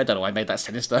 I don't know why I made that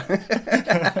sinister.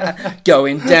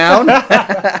 Going down.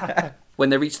 When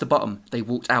they reached the bottom, they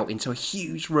walked out into a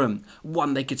huge room,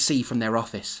 one they could see from their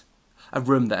office. A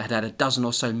room that had had a dozen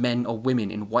or so men or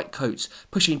women in white coats,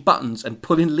 pushing buttons and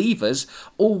pulling levers,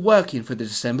 all working for the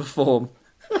December form.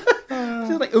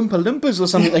 They're like Oompa Loompas or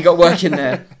something they got working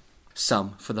there.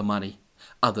 Some for the money,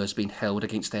 others being held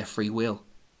against their free will.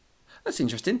 That's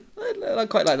interesting. I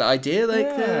quite like that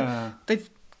idea. They've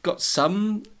got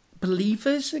some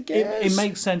believers again. It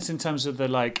makes sense in terms of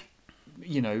the,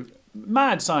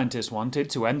 mad scientists wanted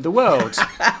to end the world.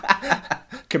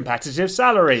 Competitive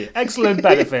salary, excellent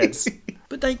benefits.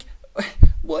 But,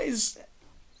 what is...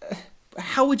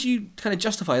 How would you kind of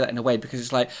justify that in a way? Because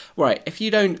it's like, right, if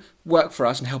you don't work for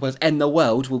us and help us end the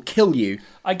world, we'll kill you.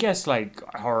 I guess,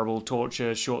 horrible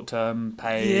torture, short-term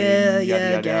pain,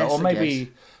 yada, yada. Or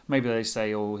maybe they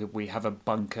say, we have a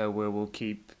bunker where we'll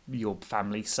keep your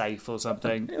family safe or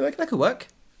something. That could work.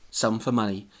 Some for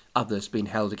money, others being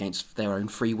held against their own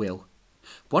free will.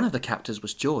 One of the captors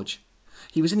was George.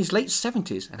 He was in his late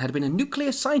 70s and had been a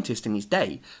nuclear scientist in his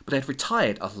day, but had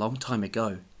retired a long time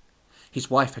ago. His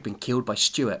wife had been killed by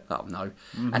Stuart,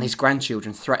 and his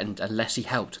grandchildren threatened unless he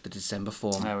helped the December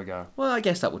form. There we go. Well, I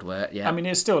guess that would work, yeah. I mean,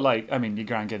 it's still your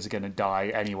grandkids are going to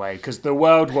die anyway, because the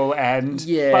world will end.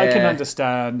 Yeah. But I can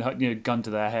understand, gun to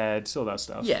their heads, all that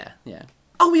stuff. Yeah.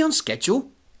 Are we on schedule?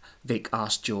 Vic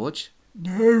asked George.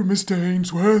 No, Mr.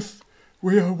 Ainsworth.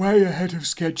 We are way ahead of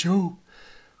schedule.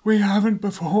 We haven't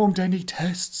performed any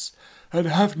tests and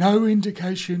have no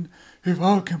indication if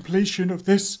our completion of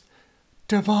this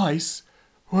device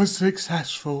was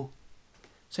successful.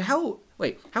 So how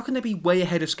can they be way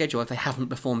ahead of schedule if they haven't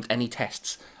performed any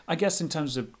tests? I guess in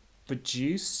terms of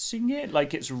producing it,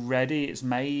 it's ready, it's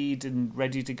made and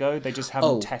ready to go. They just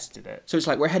haven't tested it. So it's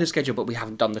we're ahead of schedule, but we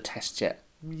haven't done the tests yet.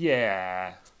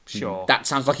 Yeah, sure. That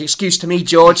sounds like an excuse to me,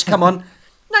 George. Come on.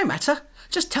 No matter.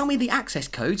 Just tell me the access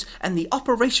codes and the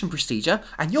operation procedure,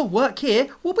 and your work here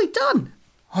will be done.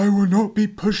 I will not be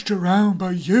pushed around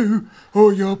by you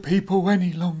or your people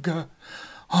any longer.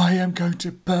 I am going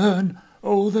to burn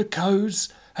all the codes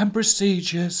and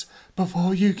procedures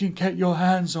before you can get your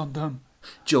hands on them.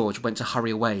 George went to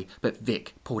hurry away, but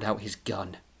Vic pulled out his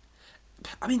gun.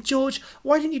 I mean, George,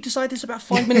 why didn't you decide this about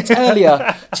 5 minutes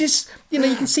earlier? Just, you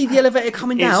can see the elevator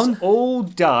coming down. It's all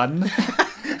done.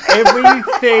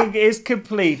 Everything is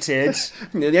completed.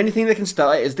 The only thing that can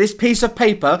start it is this piece of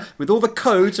paper with all the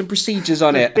codes and procedures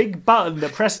on it. Big button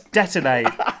that press detonate.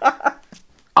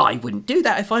 I wouldn't do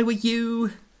that if I were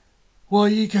you. What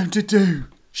are you going to do?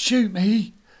 Shoot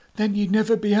me? Then you'd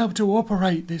never be able to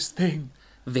operate this thing.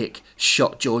 Vic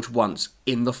shot George once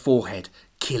in the forehead,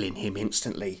 killing him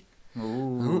instantly.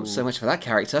 Ooh. Oh, so much for that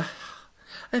character.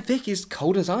 Vic is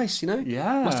cold as ice,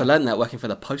 Yeah. Must have learned that working for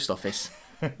the post office.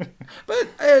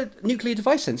 But nuclear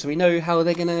device then, so we know how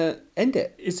they're going to end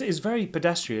it. It's very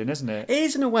pedestrian, isn't it? It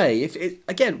is in a way.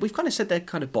 Again, we've kind of said they're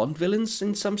kind of Bond villains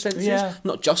in some senses. Yeah.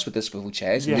 Not just with the swivel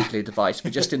chairs and nuclear device,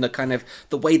 but just in the kind of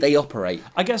the way they operate.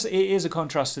 I guess it is a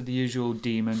contrast to the usual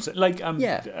demons.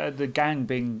 The gang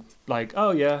being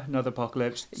another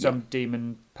apocalypse, some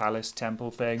demon palace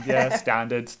temple thing. Yeah,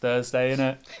 standard Thursday,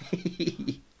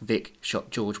 innit? Vic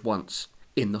shot George once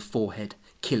in the forehead,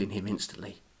 killing him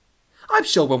instantly. I'm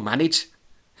sure we'll manage.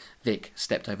 Vic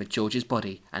stepped over George's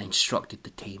body and instructed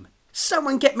the team.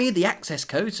 Someone get me the access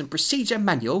codes and procedure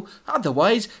manual,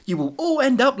 otherwise you will all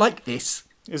end up like this.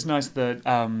 It's nice that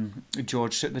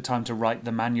George took the time to write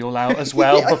the manual out as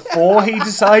well before he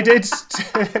decided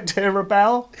to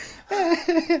rebel.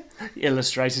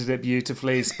 Illustrated it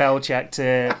beautifully, spell checked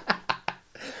it.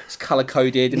 It's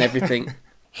colour-coded and everything.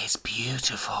 It's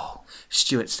beautiful.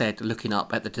 Stuart said, looking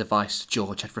up at the device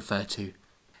George had referred to.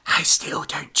 I still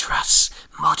don't trust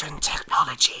modern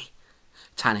technology.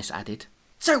 Tanis added.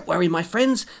 Don't worry, my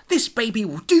friends. This baby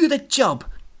will do the job.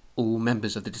 All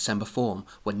members of the December Form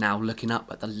were now looking up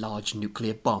at the large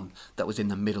nuclear bomb that was in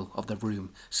the middle of the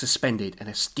room, suspended in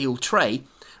a steel tray,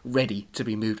 ready to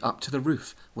be moved up to the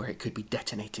roof where it could be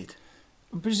detonated.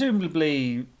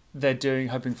 Presumably, they're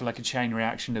hoping for a chain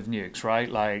reaction of nukes, right?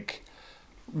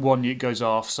 One nuke goes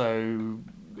off, so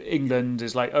England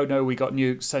is oh no, we got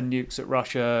nukes, send nukes at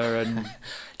Russia, and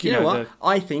you know what?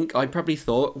 I probably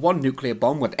thought one nuclear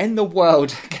bomb would end the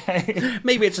world. Okay.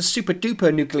 Maybe it's a super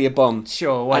duper nuclear bomb.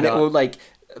 Sure, why not? And it will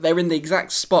they're in the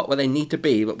exact spot where they need to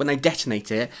be, but when they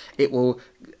detonate it, it will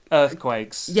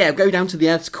earthquakes. Yeah, go down to the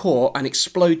Earth's core and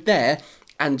explode there,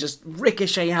 and just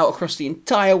ricochet out across the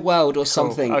entire world or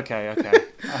something. Okay.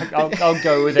 I'll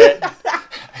go with it.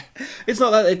 It's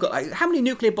not like they've got how many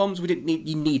nuclear bombs would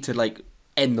you need to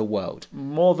end the world?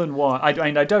 More than one. I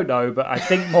don't know, but I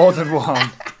think more than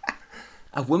one.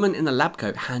 A woman in a lab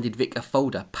coat handed Vic a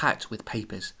folder packed with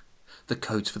papers, the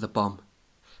codes for the bomb.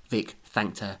 Vic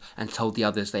thanked her and told the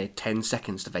others they had 10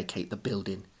 seconds to vacate the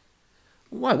building.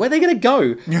 Why? Where are they going to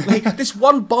go? This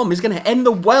one bomb is going to end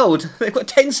the world. They've got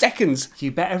 10 seconds.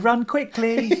 You better run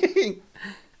quickly.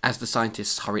 As the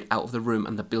scientists hurried out of the room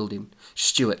and the building,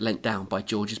 Stuart leant down by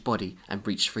George's body and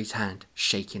reached for his hand,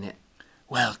 shaking it.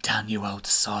 Well done, you old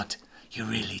sod. You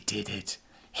really did it.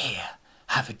 Here,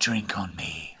 have a drink on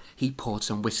me. He poured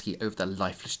some whiskey over the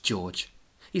lifeless George.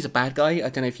 He's a bad guy. I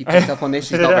don't know if you picked up on this.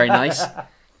 He's not very nice.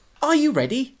 Are you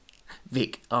ready?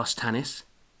 Vic asked Tanis.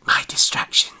 My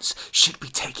distractions should be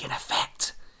taking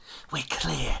effect. We're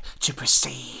clear to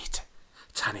proceed,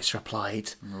 Tanis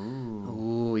replied.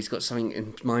 Ooh, he's got something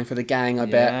in mind for the gang, I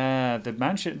bet. Yeah, the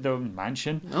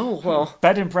mansion. Oh, well.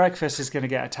 Bed and breakfast is going to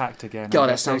get attacked again. God,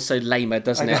 that sounds so lamer,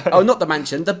 doesn't it? Oh, not the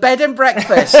mansion, the bed and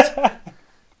breakfast.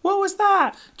 What was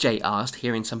that? Jay asked,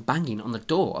 hearing some banging on the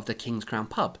door of the King's Crown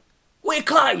pub. We're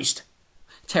closed,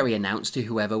 Terry announced to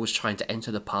whoever was trying to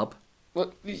enter the pub.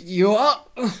 What, you are?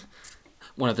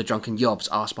 One of the drunken yobs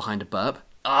asked behind a burp.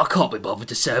 I can't be bothered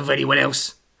to serve anyone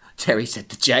else, Terry said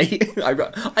to Jay.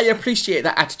 I appreciate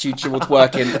that attitude towards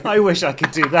working. I wish I could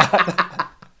do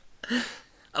that.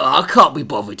 I can't be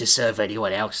bothered to serve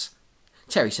anyone else,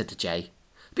 Terry said to Jay.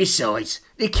 Besides,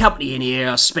 the company in here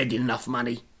are spending enough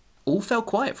money. All fell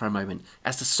quiet for a moment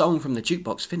as the song from the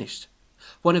jukebox finished.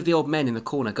 One of the old men in the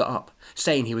corner got up,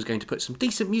 saying he was going to put some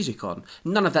decent music on.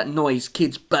 None of that noise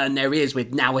kids burn their ears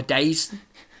with nowadays.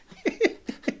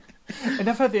 I've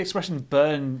never heard the expression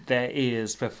burn their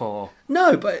ears before.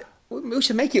 No, but we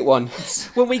should make it one.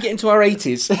 When we get into our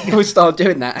 80s, we'll start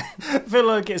doing that. I feel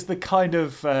like it's the kind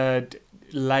of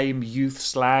lame youth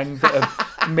slang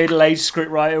that a middle-aged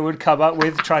scriptwriter would come up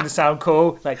with, trying to sound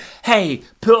cool. Like, hey,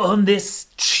 put on this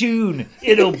tune.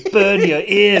 It'll burn your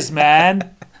ears,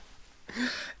 man.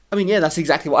 I mean, yeah, that's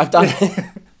exactly what I've done.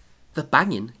 The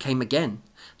banging came again,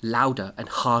 louder and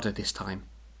harder this time.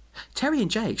 Terry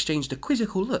and Jay exchanged a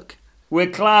quizzical look. We're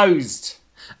closed.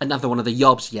 Another one of the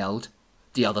yobs yelled.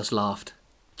 The others laughed.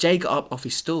 Jay got up off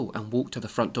his stool and walked to the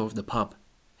front door of the pub.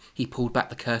 He pulled back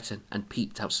the curtain and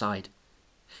peeped outside.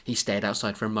 He stared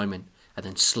outside for a moment and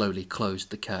then slowly closed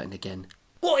the curtain again.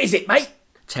 What is it, mate?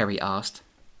 Terry asked.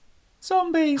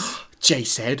 Zombies. Jay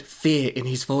said, fear in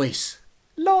his voice.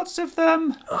 Lots of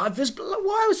them. There's a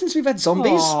while since we've had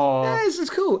zombies. Aww. Yeah, this is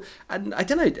cool. And I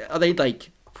don't know, are they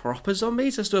like proper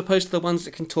zombies as opposed to the ones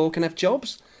that can talk and have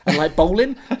jobs? And like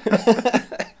bowling?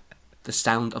 The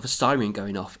sound of a siren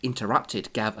going off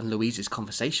interrupted Gav and Louise's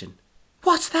conversation.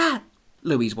 What's that?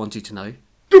 Louise wanted to know.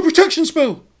 The protection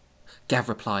spell! Gav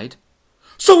replied.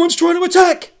 Someone's trying to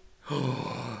attack!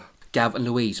 Gav and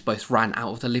Louise both ran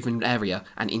out of the living room area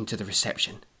and into the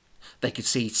reception. They could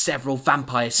see several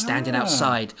vampires standing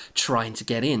outside trying to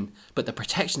get in, but the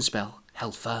protection spell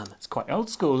held firm. It's quite old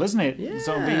school, isn't it? Yeah.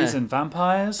 Zombies and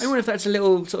vampires. I wonder if that's a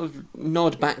little sort of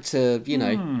nod back to, you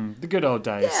know... The good old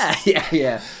days.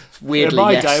 Yeah. Weirdly, In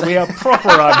my yes. day, we are proper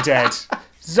undead.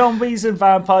 Zombies and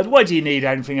vampires. Why do you need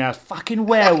anything else? Fucking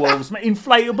werewolves.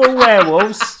 Inflatable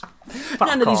werewolves.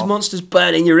 None of these monsters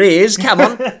burning your ears. Come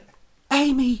on.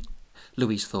 Amy,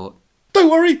 Louise thought. Don't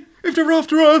worry, if they're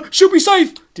after her, she'll be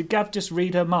safe. Did Gav just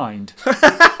read her mind?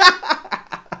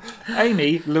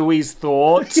 Amy, Louise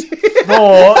thought.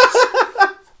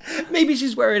 Maybe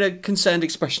she's wearing a concerned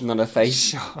expression on her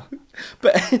face. Sure.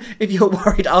 But if you're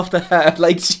worried after her,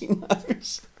 like she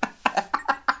knows.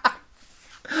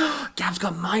 Gav's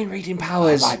got mind-reading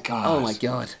powers. Oh my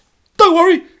God. Don't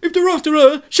worry, if they're after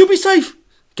her, she'll be safe.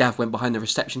 Gav went behind the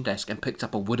reception desk and picked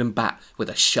up a wooden bat with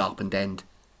a sharpened end.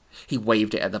 He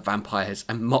waved it at the vampires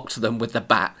and mocked them with the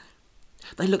bat.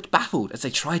 They looked baffled as they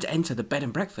tried to enter the bed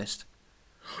and breakfast.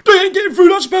 They ain't getting through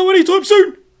that spell anytime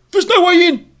soon. There's no way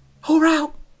in. Or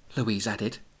out, Louise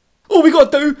added. All we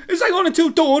got to do is hang on until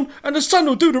dawn and the sun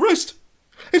will do the rest.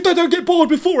 If they don't get bored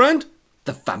beforehand.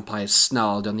 The vampires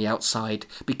snarled on the outside,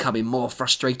 becoming more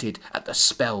frustrated at the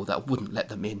spell that wouldn't let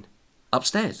them in.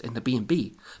 Upstairs in the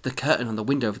B&B, the curtain on the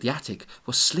window of the attic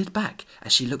was slid back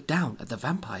as she looked down at the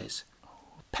vampires.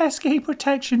 Pesky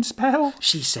protection spell,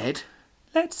 she said.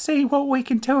 Let's see what we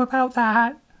can do about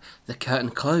that. The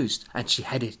curtain closed and she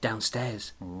headed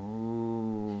downstairs.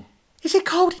 Ooh. Is it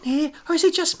cold in here or is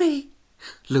it just me?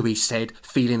 Louise said,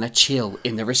 feeling a chill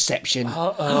in the reception.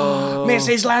 Uh-oh.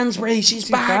 Mrs. Lansbury, she's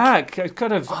back. I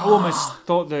kind of almost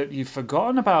thought that you'd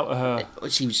forgotten about her.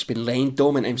 She's been laying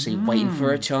dormant, MC, waiting for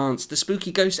her chance. The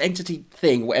spooky ghost entity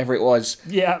thing, whatever it was.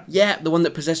 Yeah. Yeah, the one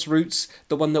that possessed Roots,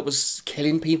 the one that was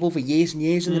killing people for years and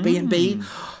years in the B&B.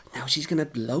 Now she's going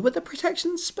to lower the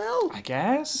protection spell? I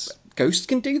guess. Ghosts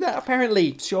can do that,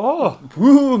 apparently. Sure.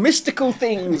 Woo, mystical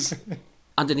things.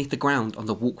 Underneath the ground on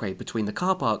the walkway between the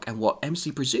car park and what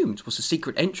MC presumed was the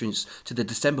secret entrance to the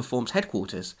December Form's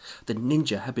headquarters, the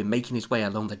ninja had been making his way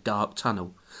along the dark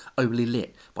tunnel, only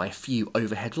lit by a few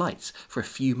overhead lights for a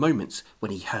few moments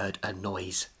when he heard a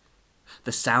noise.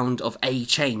 the sound of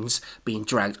chains being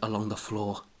dragged along the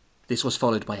floor. This was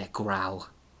followed by a growl.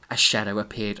 A shadow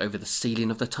appeared over the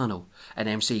ceiling of the tunnel, and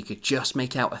MC could just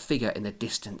make out a figure in the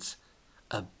distance.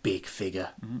 A big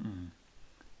figure.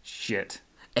 Shit.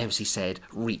 MC said,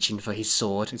 reaching for his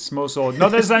sword. It's small sword. No,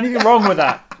 there's anything wrong with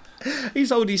that. He's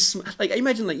holding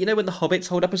imagine when the hobbits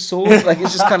hold up a sword,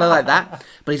 it's just kind of like that.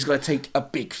 But he's got to take a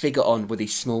big figure on with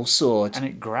his small sword. And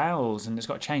it growls and it's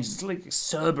got chains. It's like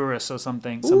Cerberus or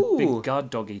something, some big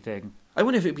guard doggy thing. I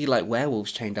wonder if it'd be like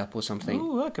werewolves chained up or something.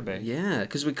 Oh, that could be. Yeah,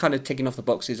 because we're kind of ticking off the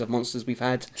boxes of monsters we've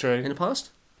had True. in the past.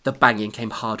 The banging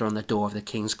came harder on the door of the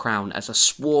King's Crown as a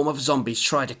swarm of zombies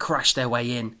tried to crash their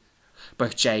way in.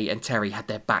 Both Jay and Terry had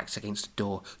their backs against the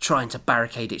door, trying to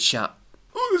barricade it shut.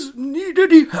 "I need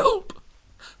any help?"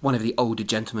 one of the older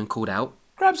gentlemen called out.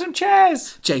 "Grab some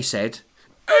chairs," Jay said.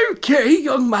 "Okay,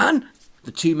 young man."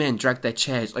 The two men dragged their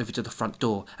chairs over to the front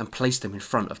door and placed them in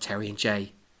front of Terry and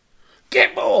Jay.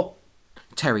 "Get more,"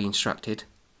 Terry instructed.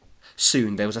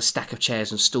 Soon there was a stack of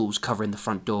chairs and stools covering the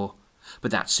front door,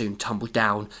 but that soon tumbled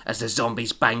down as the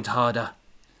zombies banged harder.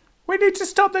 "We need to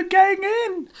stop them getting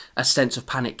in." A sense of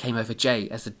panic came over Jay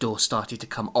as the door started to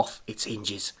come off its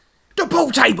hinges. "The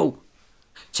pool table!"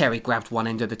 Terry grabbed one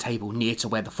end of the table near to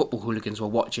where the football hooligans were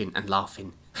watching and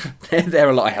laughing. They're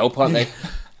a lot of help, aren't they?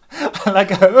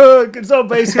 Good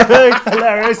zombies,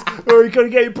 hilarious. Oh, you got to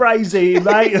get your brains eaten,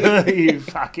 mate. You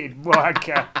fucking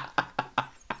wanker.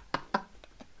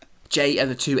 Jay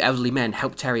and the two elderly men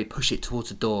helped Terry push it towards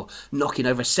the door, knocking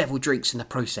over several drinks in the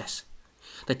process.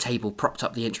 The table propped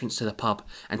up the entrance to the pub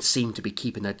and seemed to be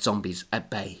keeping the zombies at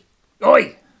bay.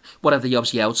 "Oi!" One of the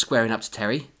yobs yelled, squaring up to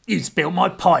Terry. "You spilled my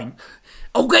pint."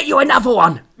 "I'll get you another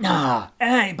one." "Nah, it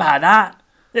ain't about that.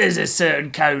 There's a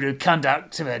certain code of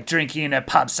conduct for drinking in a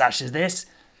pub such as this.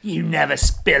 You never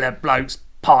spill a bloke's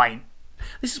pint."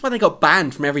 This is why they got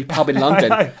banned from every pub in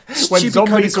London. When Stupid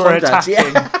zombies code were of conduct.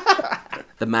 attacking. Yeah.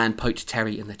 The man poked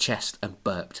Terry in the chest and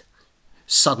burped.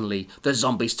 Suddenly, the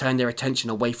zombies turned their attention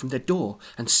away from the door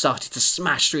and started to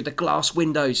smash through the glass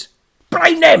windows.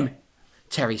 "Blame them.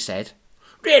 Terry said.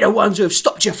 They're the ones who have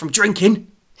stopped you from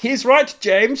drinking." "He's right,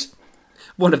 James,"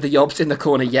 one of the yobs in the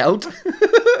corner yelled.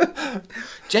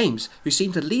 James, who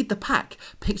seemed to lead the pack,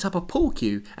 picked up a pool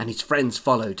cue and his friends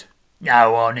followed.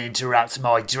 "No one interrupts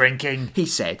my drinking," he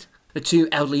said. The two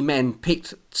elderly men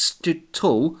stood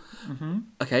tall.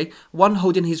 Okay, one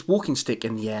holding his walking stick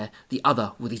in the air, the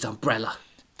other with his umbrella.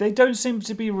 They don't seem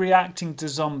to be reacting to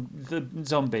the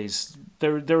zombies.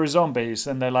 There are zombies,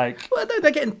 and they're like... Well, no,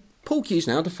 they're getting pool cues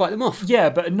now to fight them off. Yeah,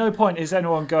 but at no point is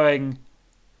anyone going,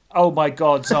 "Oh my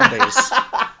god, zombies."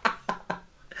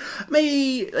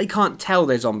 Maybe they can't tell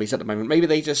they're zombies at the moment. Maybe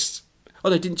they just... Oh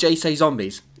no, didn't Jay say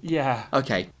zombies? Yeah.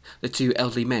 Okay, the two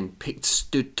elderly men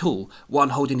stood tall, one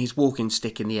holding his walking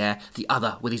stick in the air, the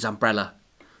other with his umbrella.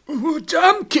 "Oh,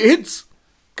 damn kids."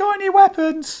 "Got any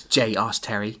weapons?" Jay asked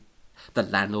Terry. The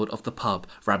landlord of the pub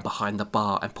ran behind the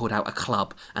bar and pulled out a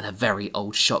club and a very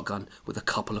old shotgun with a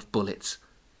couple of bullets.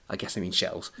 I guess they mean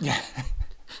shells. Yeah.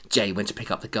 Jay went to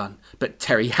pick up the gun, but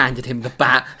Terry handed him the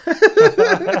bat.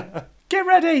 "Get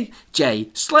ready." Jay,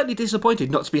 slightly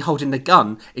disappointed not to be holding the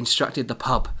gun, instructed the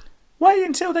pub. "Wait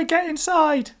until they get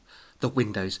inside." The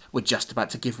windows were just about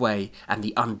to give way and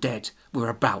the undead were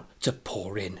about to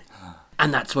pour in.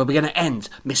 And that's where we're going to end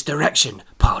Misdirection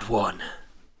Part 1.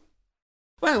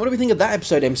 Wow, what do we think of that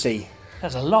episode, MC?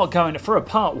 There's a lot going for a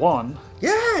part 1. Yeah.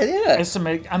 It's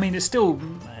still...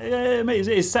 it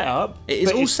is set up. It is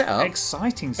but all it's set up.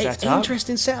 Exciting It's setup.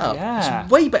 interesting setup. Yeah.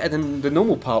 It's way better than the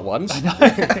normal Part 1s. I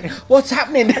know. What's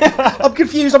happening? I'm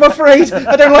confused, I'm afraid.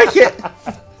 I don't like it.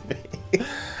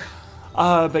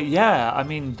 But yeah, I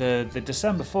mean, the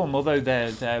December form, although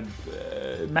their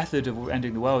method of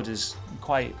ending the world is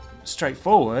quite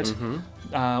straightforward,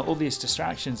 all these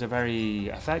distractions are very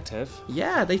effective.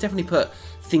 Yeah, they definitely put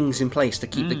things in place to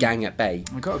keep the gang at bay.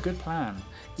 We've got a good plan.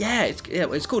 Yeah,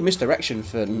 it's called Misdirection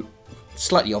for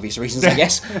slightly obvious reasons, I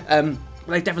guess.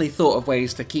 They definitely thought of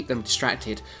ways to keep them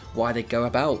distracted while they go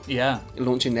about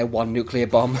launching their one nuclear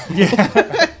bomb.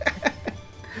 Yeah.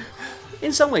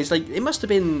 In some ways, it must have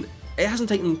been... It hasn't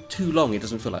taken too long, it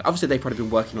doesn't feel like. Obviously, they've probably been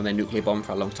working on their nuclear bomb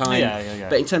for a long time. Yeah.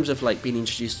 But in terms of, being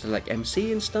introduced to,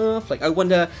 MC and stuff, I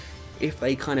wonder if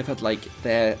they kind of had,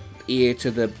 their ear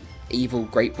to the evil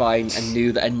grapevine and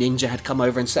knew that a ninja had come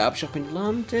over and set up shop in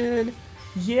London.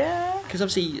 Yeah. Because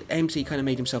obviously, MC kind of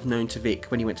made himself known to Vic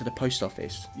when he went to the post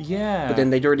office. Yeah. But then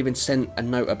they'd already been sent a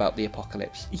note about the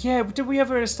apocalypse. Yeah, did we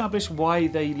ever establish why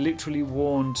they literally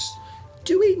warned...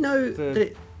 Do we know that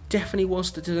it definitely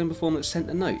was the December form that sent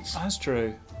the notes? That's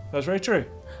true. That's very true.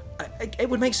 It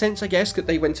would make sense, I guess, that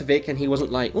they went to Vic and he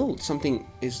wasn't like, oh, something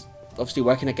is obviously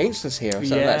working against us here.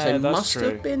 So Yeah, so it that's must true.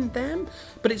 have been them.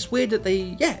 But it's weird that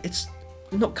it's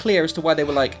not clear as to why they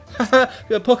were like,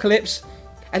 the apocalypse.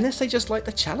 Unless they just like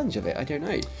the challenge of it, I don't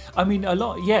know. I mean, a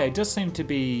lot. Yeah, it does seem to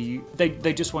be.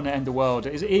 They just want to end the world.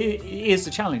 It is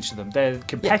the challenge to them. They're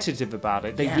competitive about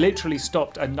it. They literally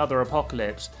stopped another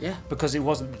apocalypse because it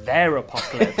wasn't their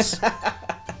apocalypse.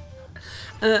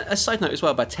 A side note as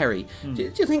well about Terry. Do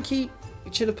you think he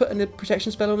should have put a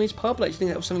protection spell on his pub? Like, do you think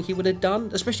that was something he would have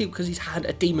done? Especially because he's had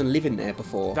a demon living there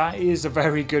before. That is a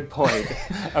very good point.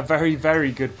 A very,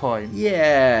 very good point.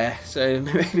 Yeah, so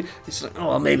maybe it's like,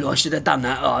 oh, maybe I should have done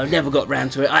that. Oh, I never got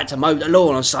round to it. I had to mow the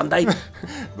lawn on Sunday.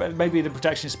 Maybe the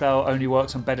protection spell only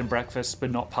works on bed and breakfasts, but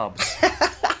not pubs.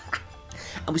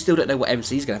 And we still don't know what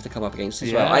MC's going to have to come up against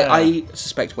as well. Yeah. I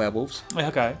suspect werewolves.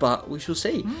 Okay. But we shall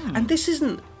see. And this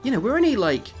isn't, we're only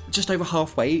like just over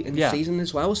halfway in the season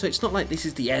as well. So it's not like this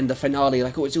is the end, the finale,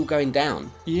 like, oh, it's all going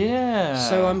down. Yeah.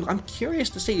 So I'm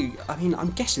curious to see. I mean, I'm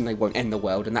guessing they won't end the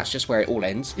world and that's just where it all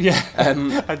ends. Yeah.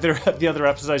 The other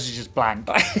episodes are just blank.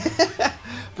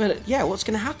 But yeah, what's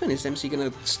going to happen? Is MC going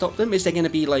to stop them? Is there going to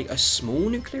be like a small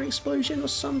nuclear explosion or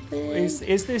something? Is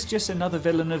this just another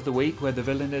villain of the week where the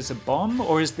villain is a bomb?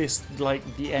 Or is this like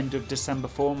the end of December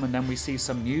form and then we see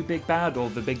some new big bad, or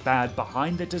the big bad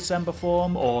behind the December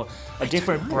form, or a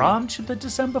different branch of the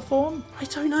December form? I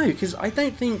don't know, because I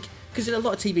don't think... Because in a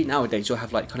lot of TV nowadays, you'll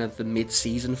have like kind of the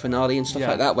mid-season finale and stuff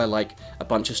like that, where like a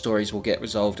bunch of stories will get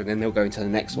resolved and then they'll go into the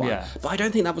next one. Yeah. But I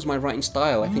don't think that was my writing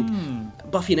style. I think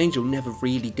Buffy and Angel never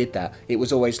really did that. It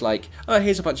was always like, oh,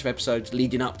 here's a bunch of episodes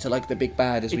leading up to like the big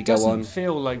bad as we go on. It doesn't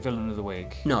feel like Villain of the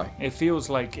Week. No. It feels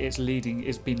like it's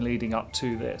been leading up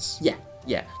to this. Yeah.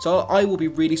 Yeah, so I will be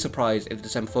really surprised if the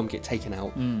December form get taken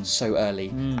out so early,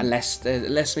 unless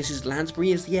Mrs.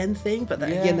 Lansbury is the end thing, but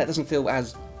again, that doesn't feel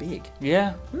as big.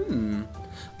 Yeah.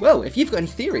 Well, if you've got any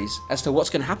theories as to what's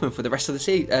going to happen for the rest of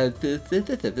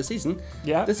the season,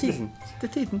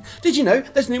 did you know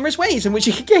there's numerous ways in which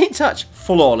you can get in touch?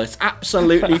 Flawless,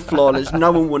 absolutely flawless.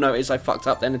 No one will notice I fucked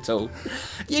up then at all.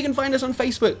 You can find us on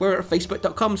Facebook. We're at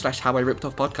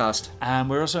facebook.com/HowIRippedOffPodcast. And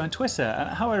we're also on Twitter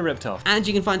at How I Ripped Off. And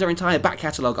you can find our entire back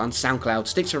catalogue on SoundCloud,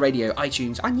 Stitcher Radio,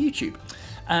 iTunes, and YouTube.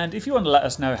 And if you want to let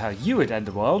us know how you would end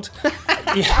the world,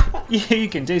 you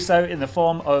can do so in the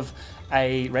form of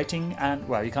a rating, and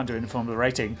well, you can't do it in the form of a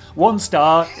rating. 1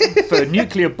 star for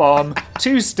nuclear bomb,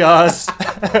 2 stars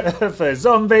for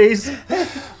zombies.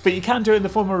 But you can do it in the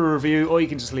form of a review, or you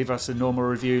can just leave us a normal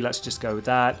review. Let's just go with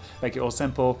that. Make it all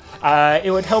simple.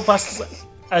 It would help us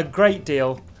a great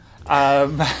deal.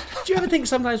 Do you ever think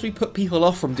sometimes we put people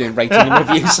off from doing rating and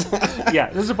reviews? Yeah,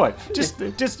 there's a point. Just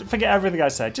forget everything I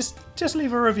said. Just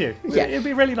leave a review. Yeah. It'd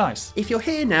be really nice. If you're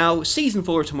here now, season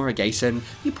 4 of Tomuarigassen,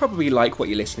 you probably like what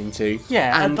you're listening to.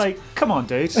 Yeah, and like, come on,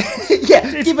 dude.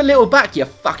 Yeah, give a little back, you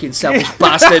fucking selfish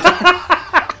bastard.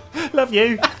 Love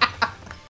you.